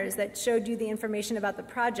banners that showed you the information about the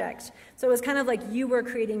project. So it was kind of like you were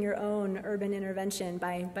creating your own urban intervention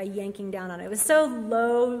by yanking down on it. It was so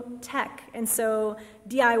low tech and so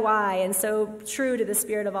DIY and so true to the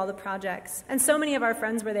spirit of all the projects. And so many of our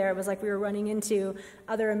friends were there. It was like we were running into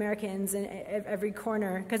other Americans in every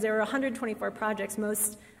corner because there were 124 projects.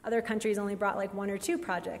 Most other countries only brought 1 or 2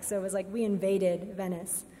 projects. So it was like we invaded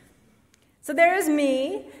Venice. So there is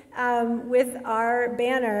me with our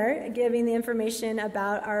banner giving the information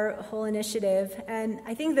about our whole initiative. And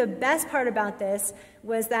I think the best part about this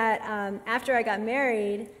was that after I got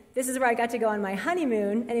married, this is where I got to go on my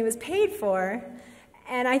honeymoon, and it was paid for.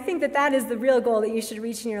 And I think that is the real goal that you should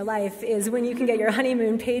reach in your life, is when you can get your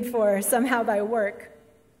honeymoon paid for somehow by work.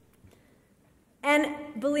 And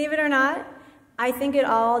believe it or not, I think it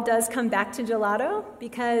all does come back to gelato,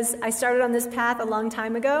 because I started on this path a long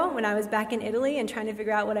time ago when I was back in Italy and trying to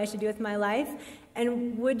figure out what I should do with my life.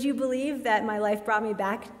 And would you believe that my life brought me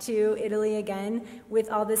back to Italy again with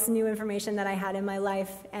all this new information that I had in my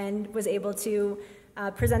life, and was able to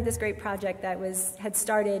present this great project that had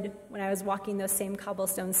started when I was walking those same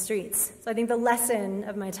cobblestone streets. So I think the lesson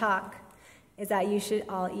of my talk is that you should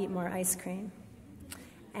all eat more ice cream.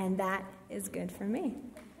 And that is good for me.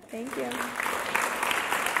 Thank you.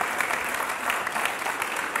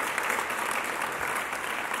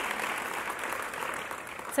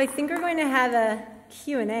 So I think we're going to have a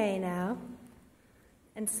Q&A now.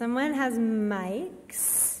 And someone has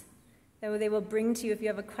mics that they will bring to you if you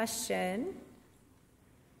have a question.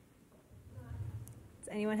 Does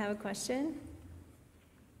anyone have a question?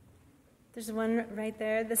 There's one right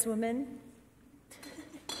there, this woman.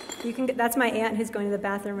 That's my aunt who's going to the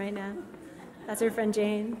bathroom right now. That's her friend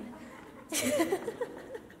Jane.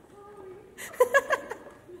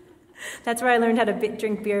 That's where I learned how to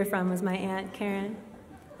drink beer from, was my aunt Karen.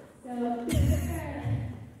 So there are lots of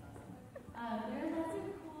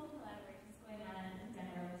cool collaborations going on in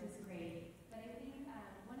Denver, which is great. But I think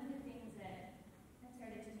one of the things that I've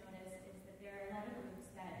started to notice is that there are a lot of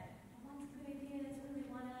groups that have lots of good ideas, really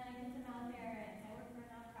want to get them out there, and I work for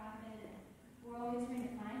a nonprofit, and we're always trying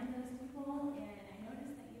to find those people. And I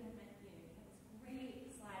noticed that you have this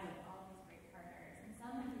great slide with all these great partners, and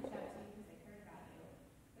some have reached out to you because they heard about you.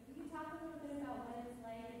 But can you talk a little bit about what it's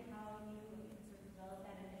like and how you sort of develop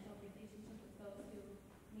that initial relationship with folks who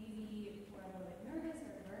maybe were a little bit nervous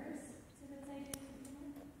or averse to those ideas?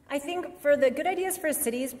 I think for the Good Ideas for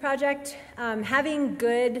Cities project, having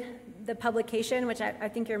the publication, which I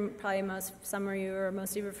think you're probably most of you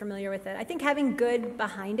are familiar with it, I think having good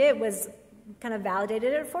behind it was kind of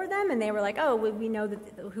validated it for them, and they were like, oh, we know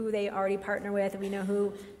who they already partner with, we know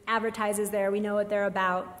who advertises there, we know what they're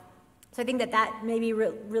about. So I think that maybe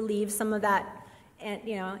relieves some of that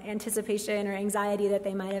anticipation or anxiety that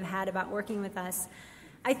they might have had about working with us.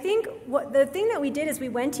 I think the thing that we did is we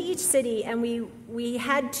went to each city and we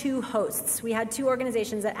had 2 hosts. We had 2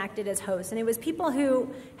 organizations that acted as hosts. And it was people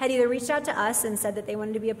who had either reached out to us and said that they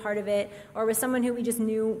wanted to be a part of it, or was someone who we just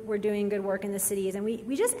knew were doing good work in the cities. And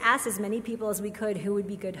we just asked as many people as we could who would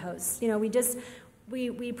be good hosts.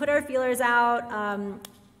 We put our feelers out.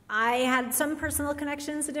 I had some personal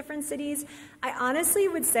connections to different cities. I honestly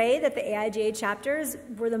would say that the AIGA chapters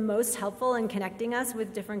were the most helpful in connecting us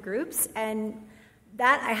with different groups. And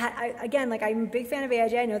that I'm a big fan of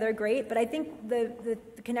AIGA. I know they're great, but I think the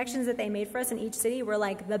connections that they made for us in each city were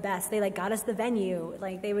the best. They got us the venue.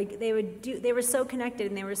 They were so connected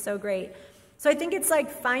and they were so great. So I think it's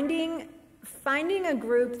finding a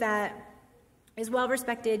group that is well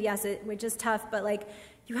respected. Yes, which is tough, but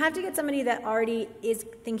you have to get somebody that already is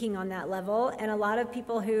thinking on that level. And a lot of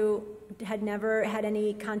people who had never had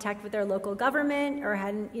any contact with their local government or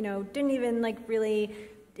hadn't, didn't even like really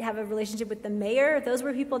have a relationship with the mayor. Those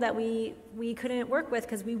were people that we couldn't work with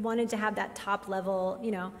because we wanted to have that top level,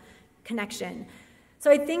 connection. So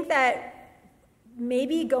I think that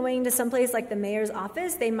maybe going to someplace like the mayor's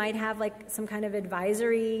office, they might have like some kind of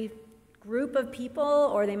advisory group of people,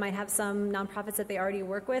 or they might have some nonprofits that they already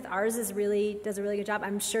work with. Ours does a really good job.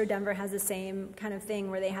 I'm sure Denver has the same kind of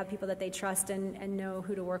thing where they have people that they trust and know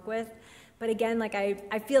who to work with. But again, like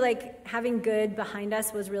I feel like having good behind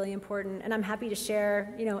us was really important, and I'm happy to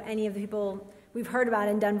share, any of the people we've heard about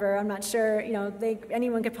in Denver. I'm not sure,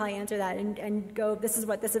 anyone could probably answer that and go, this is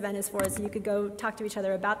what this event is for, so you could go talk to each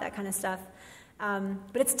other about that kind of stuff.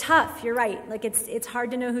 But it's tough, you're right. Like it's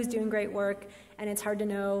hard to know who's doing great work, and it's hard to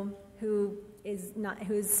know who's not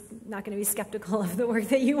going to be skeptical of the work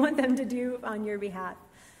that you want them to do on your behalf.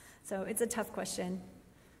 So it's a tough question.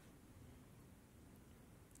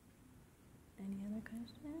 Any other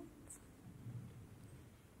questions?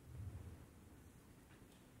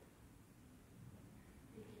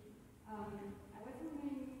 I was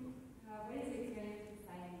wondering, what is your experience with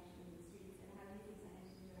signage in the streets, and how do you think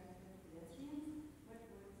signage interacts with pedestrians? What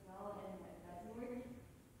works well and what doesn't work?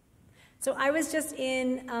 So I was just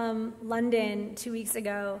in London 2 weeks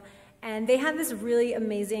ago, and they have this really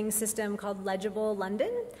amazing system called Legible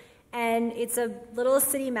London, and it's a little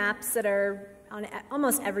city maps that are on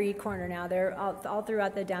almost every corner now. They're all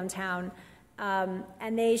throughout the downtown,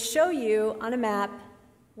 and they show you on a map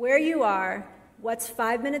where you are, what's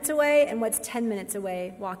 5 minutes away, and what's 10 minutes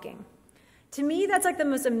away walking. To me, that's like the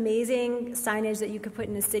most amazing signage that you could put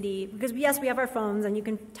in a city, because yes, we have our phones, and you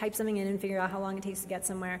can type something in and figure out how long it takes to get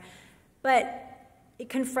somewhere. But it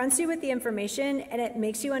confronts you with the information, and it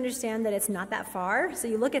makes you understand that it's not that far. So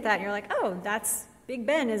you look at that, and you're like, oh, that's Big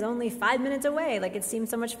Ben is only 5 minutes away. Like, it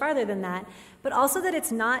seems so much farther than that. But also that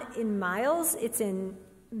it's not in miles, it's in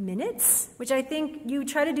minutes, which I think you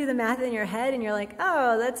try to do the math in your head, and you're like,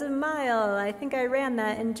 oh, that's a mile. I think I ran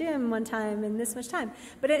that in gym one time in this much time.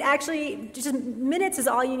 But it actually, just minutes is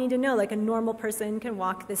all you need to know. Like, a normal person can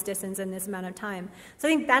walk this distance in this amount of time. So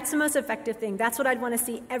I think that's the most effective thing. That's what I'd want to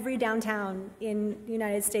see every downtown in the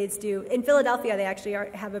United States do. In Philadelphia, they actually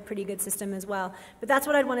have a pretty good system as well. But that's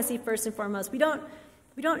what I'd want to see first and foremost. We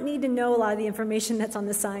don't need to know a lot of the information that's on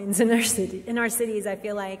the signs in our cities, I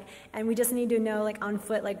feel like, and we just need to know, like, on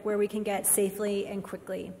foot, like, where we can get safely and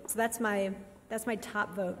quickly. So that's my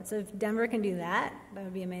top vote. So if Denver can do that, that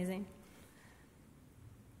would be amazing.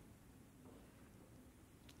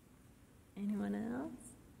 Anyone else?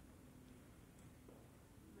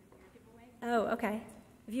 Oh, okay.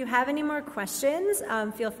 If you have any more questions,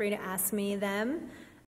 feel free to ask me them.